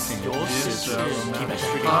 telegrams, keep jacking. your Yes, sisters, keep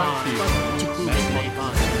extra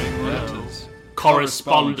letters.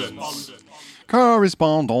 correspondence.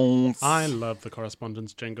 Correspondence. I love the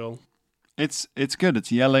correspondence jingle. It's good.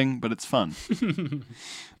 It's yelling, but it's fun.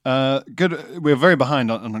 Good. We're very behind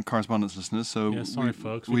on correspondence, listeners. So Yeah, sorry,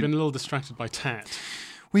 folks. We've been a little distracted by tat.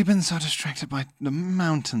 We've been so distracted by the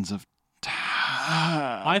mountains of tat.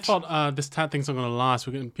 I thought this tat thing's not going to last.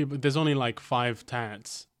 There's only like 5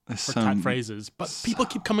 tats for tat phrases, but people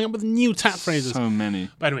keep coming up with new tat phrases. So many.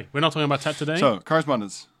 But anyway, we're not talking about tat today. So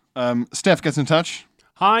correspondence. Steph gets in touch.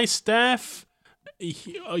 Hi, Steph.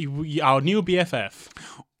 Our new BFF.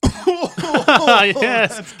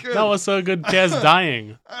 Yes, that's good. That was so good. Pierre's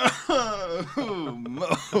dying.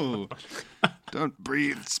 Oh, don't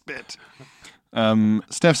breathe, spit.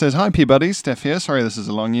 Steph says, hi, P-Buddy. Steph here. Sorry, this is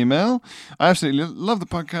a long email. I absolutely love the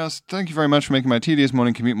podcast. Thank you very much for making my tedious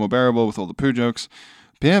morning commute more bearable with all the poo jokes.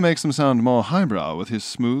 Pierre makes them sound more highbrow with his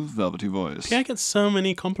smooth, velvety voice. Pierre gets so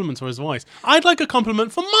many compliments for his voice. I'd like a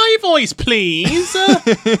compliment for my voice, please.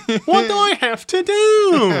 What do I have to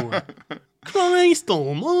do? Christ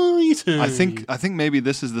almighty. I think maybe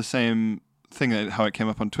this is the same thing, how it came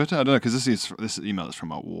up on Twitter. I don't know, because this email is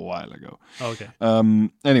from a while ago. Okay.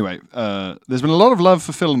 Anyway, there's been a lot of love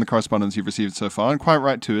for Phil in the correspondence you've received so far, and quite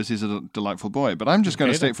right too, as he's a delightful boy. But I'm just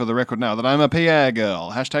going to state for the record now that I'm a Pierre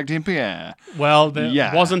girl. # Team Pierre. Well,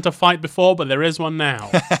 there wasn't a fight before, but there is one now.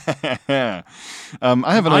 I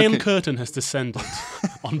have an Iron Curtain has descended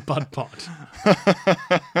on Bud Pod.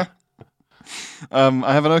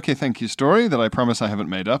 I have an okay thank you story that I promise I haven't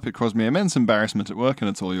made up. It caused me immense embarrassment at work, and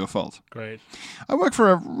it's all your fault. Great. I work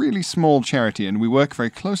for a really small charity, and we work very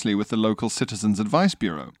closely with the local Citizens Advice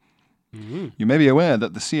Bureau. Mm-hmm. You may be aware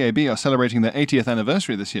that the CAB are celebrating their 80th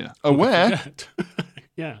anniversary this year. Aware?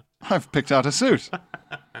 Yeah. I've picked out a suit.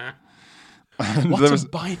 What to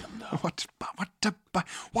buy them, though? What to buy?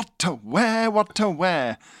 What to wear? What to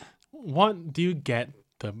wear? What do you get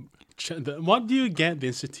what do you get the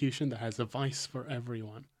institution that has advice for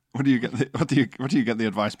everyone? What do you get? What do you get the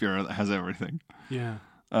advice bureau that has everything? Yeah.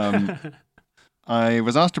 I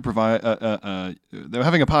was asked to provide. They were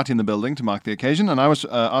having a party in the building to mark the occasion, and I was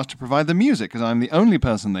asked to provide the music because I'm the only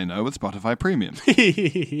person they know with Spotify Premium.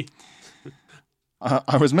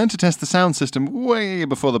 I was meant to test the sound system way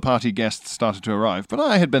before the party guests started to arrive, but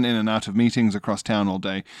I had been in and out of meetings across town all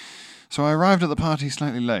day, so I arrived at the party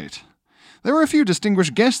slightly late. There were a few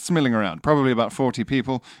distinguished guests milling around, probably about 40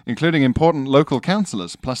 people, including important local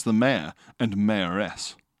councillors, plus the mayor and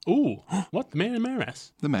mayoress. Ooh, what? The mayor and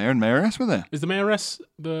mayoress? The mayor and mayoress were there. Is the mayoress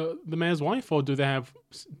the mayor's wife, or do they have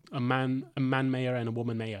a man mayor and a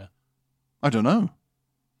woman mayor? I don't know.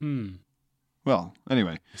 Well,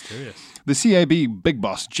 anyway. Mysterious. The CAB big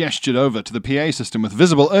boss gestured over to the PA system with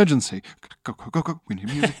visible urgency. Go, go, go, go. We need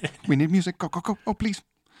music. We need music. Go, go, go. Oh, please.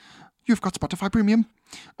 You've got Spotify Premium.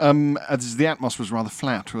 As the atmos was rather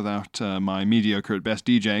flat without my mediocre at best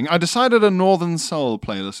DJing, I decided a Northern Soul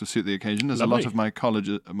playlist to suit the occasion, as Lovely. a lot of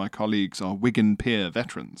my colleagues are Wigan Pier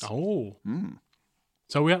veterans. Oh.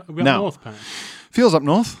 So we're Now, north, Pat. Feels up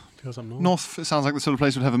north. Feels up north. North sounds like the sort of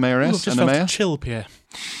place would have a mayoress Just and a felt mayor. chill, Pierre.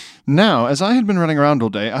 Now, as I had been running around all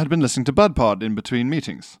day, I had been listening to Bud Pod in between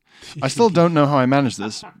meetings. I still don't know how I managed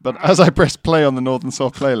this, but as I pressed play on the Northern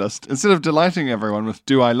Soul playlist, instead of delighting everyone with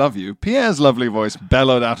Do I Love You, Pierre's lovely voice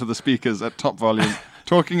bellowed out of the speakers at top volume,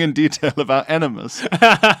 talking in detail about enemas.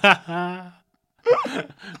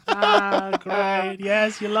 Great.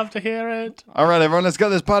 Yes, you love to hear it. All right, everyone, let's get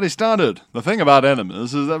this party started. The thing about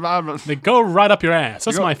enemas is that... They go right up your ass.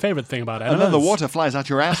 That's my favorite thing about enemas. And then the water flies out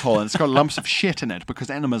your asshole and it's got lumps of shit in it because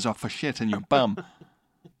enemas are for shit in your bum.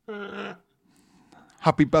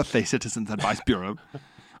 Happy birthday, Citizens Advice Bureau.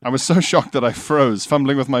 I was so shocked that I froze,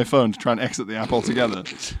 fumbling with my phone to try and exit the app altogether.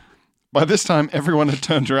 By this time, everyone had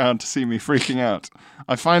turned around to see me freaking out.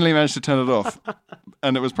 I finally managed to turn it off,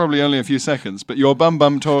 and it was probably only a few seconds, but your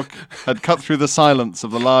bum talk had cut through the silence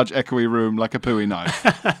of the large, echoey room like a pooey knife,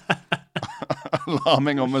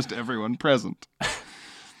 alarming almost everyone present.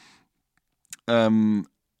 The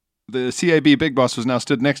CAB Big Boss was now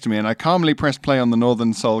stood next to me, and I calmly pressed play on the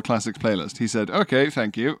Northern Soul Classics playlist. He said, "Okay,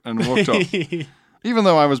 thank you," and walked off. Even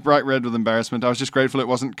though I was bright red with embarrassment, I was just grateful it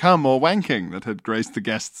wasn't cum or wanking that had graced the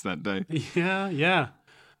guests that day. Yeah.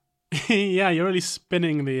 Yeah, you're really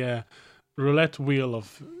spinning the roulette wheel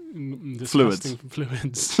of disgusting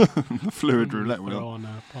fluids. The fluid roulette wheel. On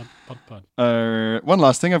pod. One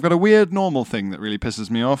last thing, I've got a weird normal thing that really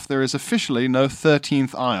pisses me off. There is officially no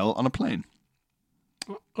 13th aisle on a plane.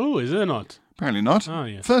 Oh, is there not? Apparently not. Oh,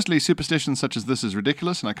 yes. Firstly, superstition such as this is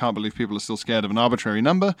ridiculous, and I can't believe people are still scared of an arbitrary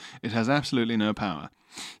number. It has absolutely no power.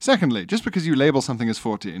 Secondly, just because you label something as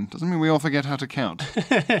 14 doesn't mean we all forget how to count.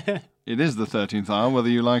 It is the 13th aisle, whether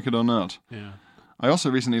you like it or not. Yeah. I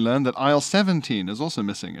also recently learned that aisle 17 is also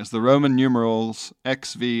missing, as the Roman numerals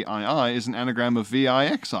XVII is an anagram of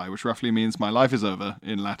VIXI, which roughly means my life is over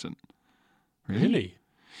in Latin. Really?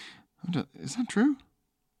 Is that true?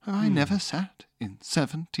 Have I never sat in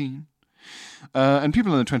 17? And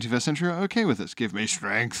people in the 21st century are okay with this. Give me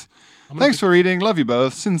strength. Thanks for reading. Love you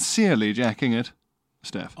both. Sincerely, jacking it.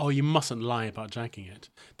 Steph. Oh, you mustn't lie about jacking it.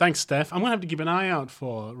 Thanks, Steph. I'm going to have to keep an eye out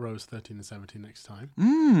for rows 13 and 17 next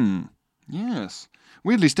time. Yes.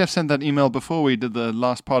 Weirdly, Steph sent that email before we did the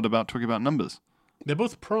last pod about talking about numbers. They're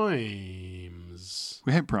both primes.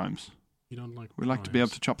 We hate primes. You don't like We like to be able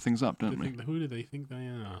to chop things up, don't we? Who do they think they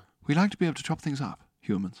are? We like to be able to chop things up,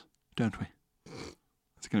 humans, don't we?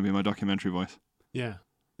 It's going to be my documentary voice. Yeah,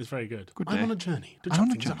 it's very good. Good day. I'm on a journey to chop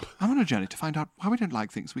things up. I'm on a journey to find out why we don't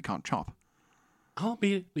like things we can't chop. I'll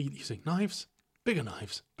be using knives, bigger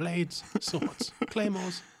knives, blades, swords,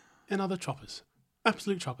 claymores, and other choppers.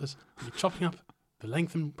 Absolute choppers. I'll be chopping up the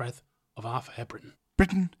length and breadth of our fair Britain.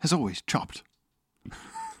 Britain has always chopped.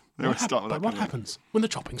 What happens when the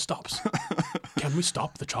chopping stops? Can we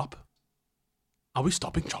stop the chop? Are we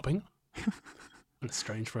stopping chopping? What a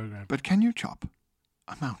strange program. But can you chop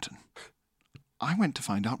a mountain? I went to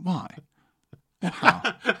find out why. Or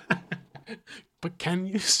how. But can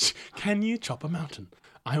you chop a mountain?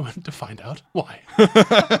 I went to find out why.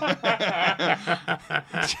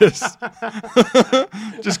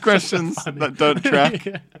 just questions that don't track.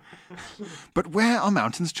 Yeah. But where are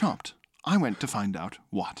mountains chopped? I went to find out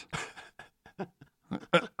what.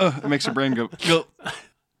 It makes your brain go.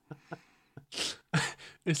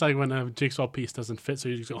 It's like when a jigsaw piece doesn't fit, so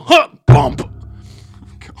you just go, bump.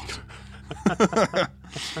 God.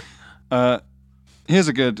 Here's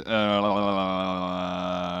a good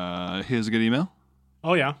email.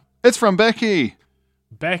 Oh yeah, it's from Becky.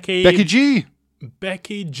 Becky G.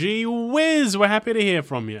 Becky G. Whiz. We're happy to hear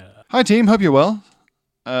from you. Hi team, hope you're well.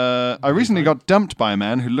 I recently got dumped by a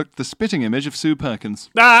man who looked the spitting image of Sue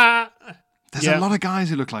Perkins. There's a lot of guys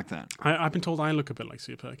who look like that. I've been told I look a bit like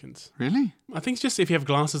Sue Perkins. Really? I think it's just if you have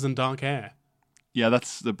glasses and dark hair. Yeah,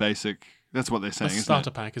 that's the basic. That's what they're saying. That's a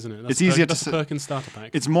starter pack, isn't it? It's easier to say. Perkins starter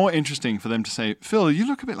pack. It's more interesting for them to say, Phil, you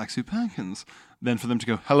look a bit like Sue Perkins, than for them to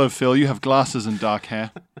go, hello, Phil, you have glasses and dark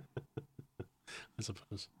hair. I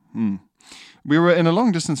suppose. We were in a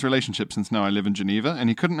long-distance relationship since now I live in Geneva, and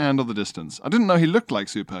he couldn't handle the distance. I didn't know he looked like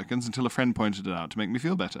Sue Perkins until a friend pointed it out to make me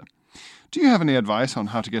feel better. Do you have any advice on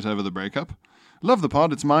how to get over the breakup? Love the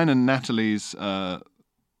pod. It's mine and Natalie's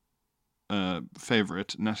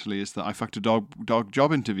favorite. Natalie is the I fucked a dog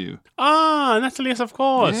job interview. Ah, Natalie, yes, of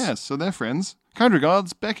course. Yes, so they're friends. Kind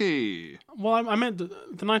regards, Becky. Well, I met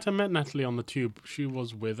the night I met Natalie on the tube. She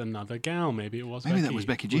was with another gal. Maybe it was. Maybe that was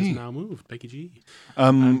Becky G. Who's now moved. Becky G.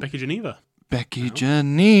 Becky Geneva. Becky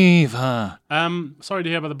Geneva. Sorry to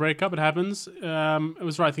hear about the breakup. It happens. It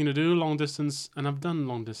was the right thing to do. Long distance, and I've done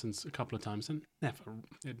long distance a couple of times, and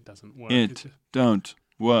it doesn't work. It don't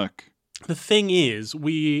work. The thing is,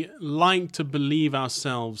 we like to believe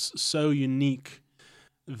ourselves so unique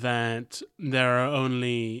that there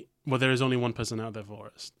is only one person out there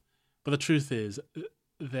for us. But the truth is,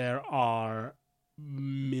 there are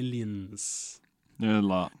millions. There are a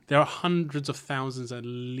lot. There are hundreds of thousands at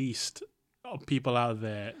least of people out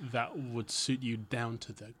there that would suit you down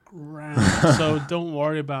to the ground. So don't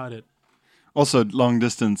worry about it. Also, long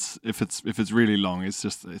distance, if it's really long, it's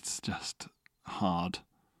just hard.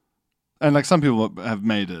 And like some people have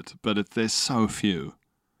made it, but there's so few,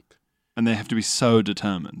 and they have to be so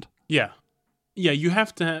determined. Yeah, you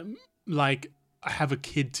have to like have a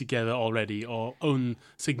kid together already, or own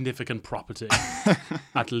significant property,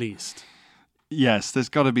 at least. Yes, there's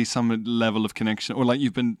got to be some level of connection, or like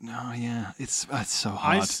you've been. Oh yeah, it's so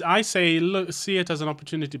hard. I say, look, see it as an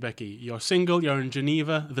opportunity, Becky. You're single. You're in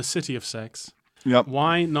Geneva, the city of sex. Yep.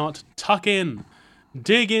 Why not tuck in,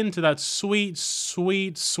 dig into that sweet,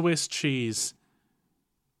 sweet Swiss cheese.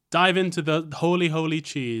 Dive into the holy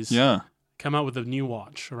cheese. Yeah. Come out with a new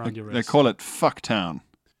watch around your wrist. They call it Fucktown.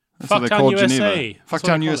 That's Fucktown what they call USA. Geneva.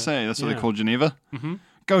 Fucktown USA. That's what they call Geneva. Mm-hmm.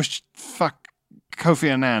 Go fuck Kofi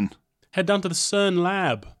Annan. Head down to the CERN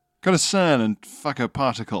lab. Go to CERN and fuck a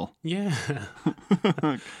particle. Yeah.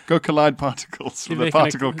 Go collide particles with a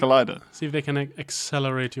particle collider. See if they can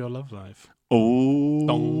accelerate your love life.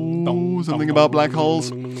 Oh, something about black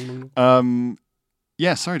holes.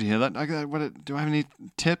 Yeah, sorry to hear that. Do I have any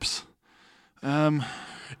tips?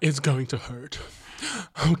 It's going to hurt.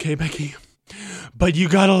 Okay, Becky. But you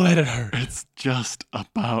gotta let it hurt. It's just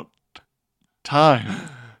about time.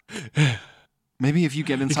 Maybe if you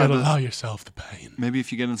get inside, you gotta allow yourself the pain. Maybe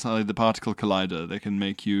if you get inside the particle collider, they can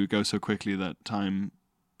make you go so quickly that time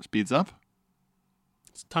speeds up.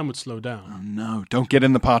 Time would slow down. Oh no! Don't get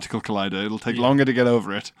in the particle collider. It'll take longer to get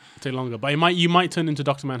over it. It'll take longer, but you might turn into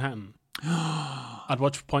Dr. Manhattan. At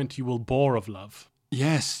which point you will bore of love.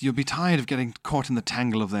 Yes, you'll be tired of getting caught in the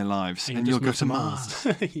tangle of their lives, and you'll go to Mars.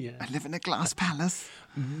 Yeah. I live in a glass palace.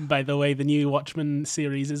 By the way, the new Watchmen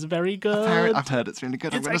series is very good. I've heard it's really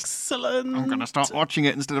good. It's excellent. I'm going to start watching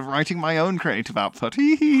it instead of writing my own creative output.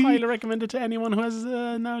 Highly recommend it to anyone who has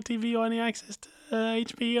Now TV or any access to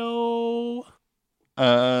HBO.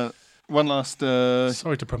 One last...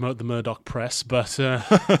 Sorry to promote the Murdoch press, but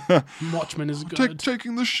Watchmen is good.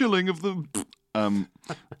 Taking the shilling of the...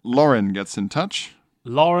 Lauren gets in touch.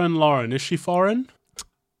 Lauren. Is she foreign?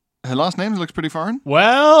 Her last name looks pretty foreign.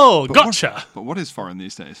 Well, gotcha. But what is foreign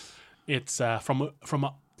these days? It's from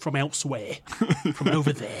elsewhere. From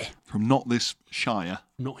over there. From not this shire.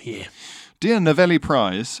 Not here. Dear Novelli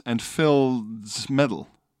Prize and Phil's Medal.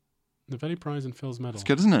 Novelli Prize and Phil's Medal. It's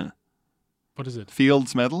good, isn't it? What is it?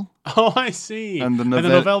 Fields Medal. Oh, I see. And the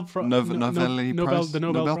Nobel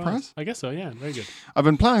Prize? I guess so, yeah. Very good. I've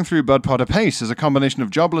been ploughing through BudPod apace as a combination of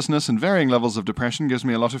joblessness and varying levels of depression gives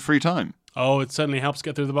me a lot of free time. Oh, it certainly helps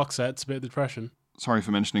get through the box sets, a bit of depression. Sorry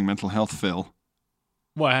for mentioning mental health, Phil.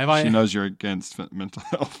 Why, have I... She knows you're against mental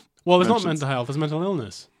health. Well, there's not mental health, there's mental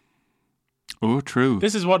illness. Oh, true.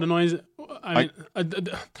 This is what annoys... I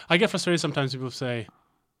get frustrated sometimes people say...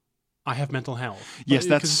 I have mental health. Yes,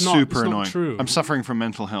 that's super annoying. Not true. I'm suffering from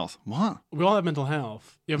mental health. What? We all have mental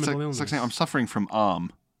health. You have mental illness. It's like saying I'm suffering from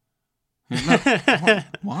arm.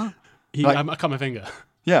 What? I cut my finger.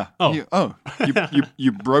 Yeah. Oh.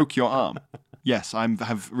 You broke your arm. Yes, I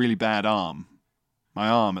have really bad arm. My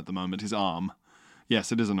arm at the moment is arm.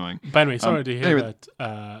 Yes, it is annoying. By the way, sorry to hear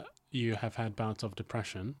that you have had bouts of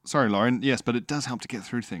depression. Sorry, Lauren. Yes, but it does help to get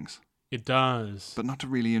through things. It does, but not to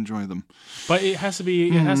really enjoy them. But it has to be.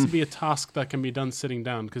 It has to be a task that can be done sitting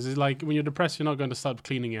down. Because it's like when you're depressed, you're not going to start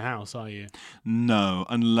cleaning your house, are you? No,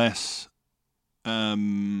 unless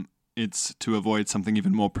it's to avoid something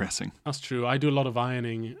even more pressing. That's true. I do a lot of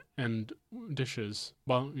ironing and dishes.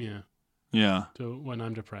 Well, yeah. Yeah. When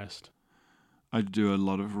I'm depressed, I do a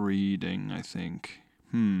lot of reading, I think.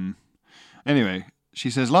 Anyway, she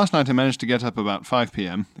says last night I managed to get up about 5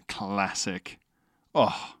 p.m. Classic.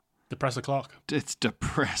 Oh. Depress o'clock. It's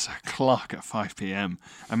depress o'clock at 5 p.m.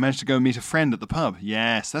 I managed to go meet a friend at the pub.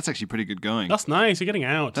 Yes, that's actually pretty good going. That's nice. You're getting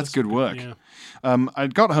out. That's good work. Yeah. I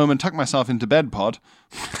got home and tucked myself into BedPod.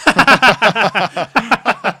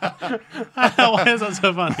 Why is that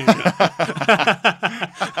so funny?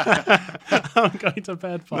 I'm going to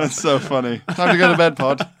BedPod. That's so funny. Time to go to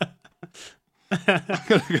BedPod. I'm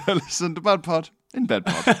going to go listen to BedPod in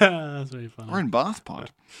BedPod. That's very funny. Or in BathPod.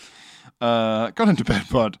 Got into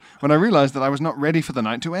BedPod when I realised that I was not ready for the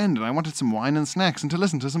night to end and I wanted some wine and snacks and to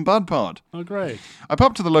listen to some BudPod. Oh, great. I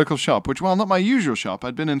popped to the local shop, which, while not my usual shop,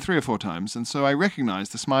 I'd been in 3 or 4 times, and so I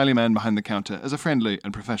recognised the smiley man behind the counter as a friendly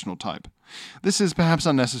and professional type. This is perhaps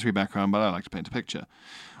unnecessary background, but I like to paint a picture.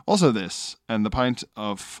 Also this, and the pint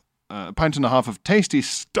and a half of tasty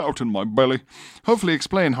stout in my belly, hopefully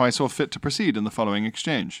explain how I saw fit to proceed in the following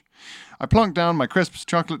exchange. I plonked down my crisps,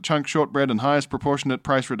 chocolate chunk shortbread, and highest proportionate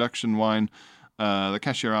price reduction wine The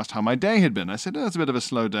cashier asked how my day had been. I said, it's a bit of a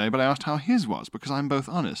slow day, but I asked how his was, because I'm both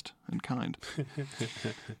honest and kind.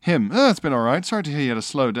 Him, it's been all right. Sorry to hear you had a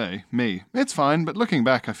slow day. Me, it's fine, but looking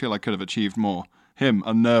back, I feel I could have achieved more. Him,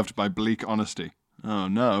 unnerved by bleak honesty. Oh,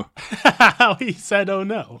 no. He said, oh,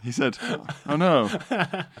 no. He said, oh, no.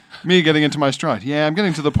 Me getting into my stride. Yeah, I'm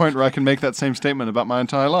getting to the point where I can make that same statement about my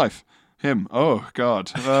entire life. Him, oh,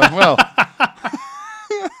 God.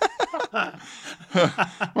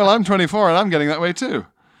 Well, I'm 24 and I'm getting that way too.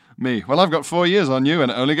 Me, well, I've got 4 years on you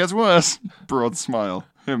and it only gets worse. Broad smile.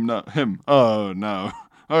 Him, no. Him, oh, no.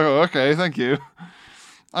 Oh, okay, thank you.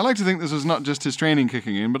 I like to think this was not just his training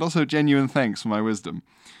kicking in, but also genuine thanks for my wisdom.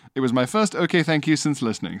 It was my first okay thank you since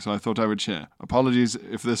listening, so I thought I would share. Apologies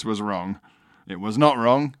if this was wrong. It was not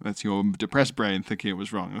wrong. That's your depressed brain thinking it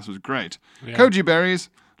was wrong. This was great. Yeah. Koji berries,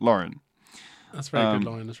 Lauren. That's very good,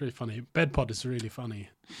 Lauren. That's really funny. BedPod is really funny.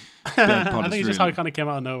 BedPod I think it's just how it kind of came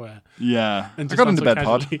out of nowhere. Yeah. And I got into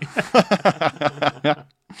BedPod.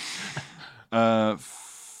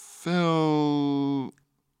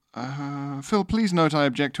 Phil, please note I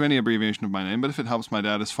object to any abbreviation of my name, but if it helps, my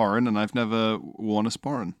dad is foreign and I've never worn a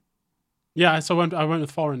sporran. Yeah, so I went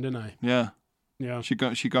with foreign, didn't I? Yeah. Yeah. She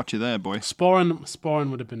got you there, boy. Sporran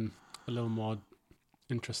would have been a little more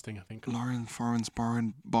interesting, I think. Lauren, foreign,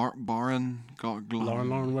 sporran,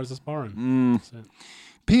 Lauren, where's the sporran?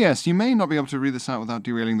 P.S. You may not be able to read this out without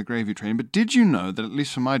derailing the gravy train, but did you know that, at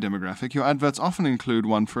least for my demographic, your adverts often include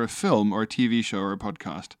one for a film or a TV show or a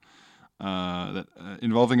podcast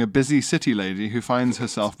involving a busy city lady who finds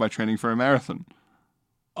herself by training for a marathon?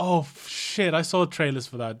 Oh, shit. I saw trailers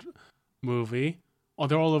for that movie. Oh,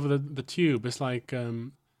 they're all over the tube. It's like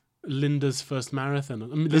Linda's first marathon.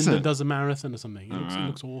 Linda does a marathon or something. It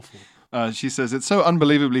looks awful. She says, it's so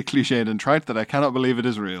unbelievably cliched and trite that I cannot believe it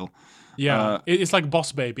is real. Yeah, it's like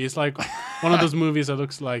Boss Baby. It's like one of those movies that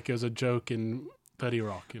looks like it was a joke in 30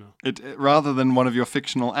 Rock, you know. It rather than one of your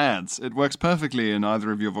fictional ads. It works perfectly in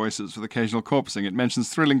either of your voices with occasional corpsing. It mentions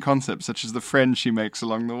thrilling concepts such as the friends she makes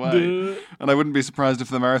along the way. And I wouldn't be surprised if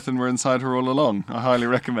the marathon were inside her all along. I highly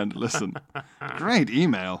recommend it. Listen. Great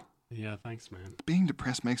email. Yeah, thanks, man. Being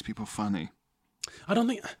depressed makes people funny. I don't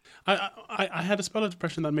think... I had a spell of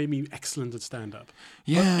depression that made me excellent at stand-up.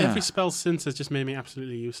 Yeah. But every spell since has just made me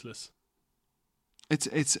absolutely useless.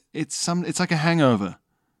 It's like a hangover.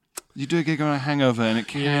 You do a gig on a hangover and it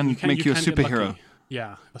can make you a superhero.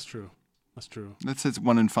 Yeah, that's true. That's its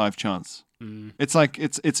 1 in 5 chance. It's like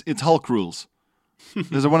it's Hulk rules.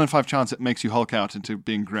 There's a 1 in 5 chance it makes you Hulk out into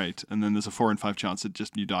being great, and then there's a 4 in 5 chance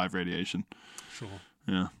you die of radiation. Sure.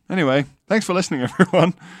 Yeah. Anyway, thanks for listening,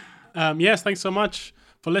 everyone. Yes, thanks so much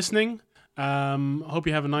for listening. Hope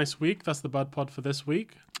you have a nice week. That's the BudPod for this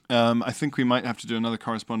week. I think we might have to do another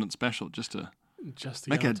correspondent special just to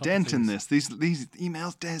make a dent in this. These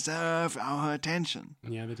emails deserve our attention.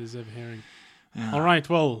 Yeah, they deserve hearing. Yeah. All right,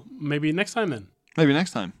 well, maybe next time then. Maybe next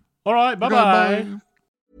time. All right, bye-bye.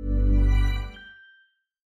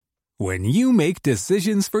 When you make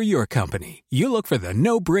decisions for your company, you look for the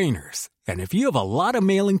no-brainers. And if you have a lot of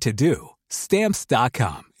mailing to do,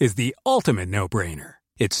 Stamps.com is the ultimate no-brainer.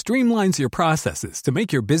 It streamlines your processes to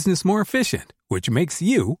make your business more efficient, which makes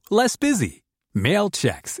you less busy. Mail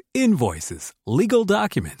checks, invoices, legal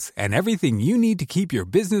documents, and everything you need to keep your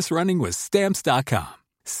business running with Stamps.com.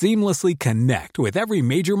 Seamlessly connect with every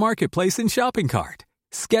major marketplace and shopping cart.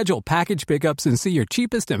 Schedule package pickups and see your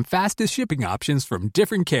cheapest and fastest shipping options from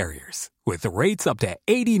different carriers. With rates up to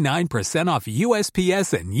 89% off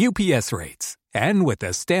USPS and UPS rates. And with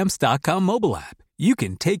the Stamps.com mobile app, you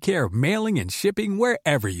can take care of mailing and shipping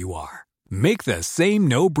wherever you are. Make the same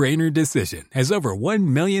no-brainer decision as over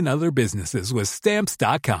 1 million other businesses with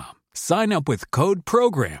Stamps.com. Sign up with code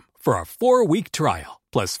PROGRAM for a 4-week trial,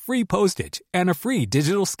 plus free postage and a free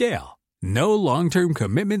digital scale. No long-term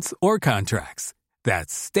commitments or contracts.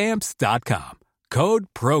 That's Stamps.com. Code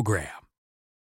PROGRAM.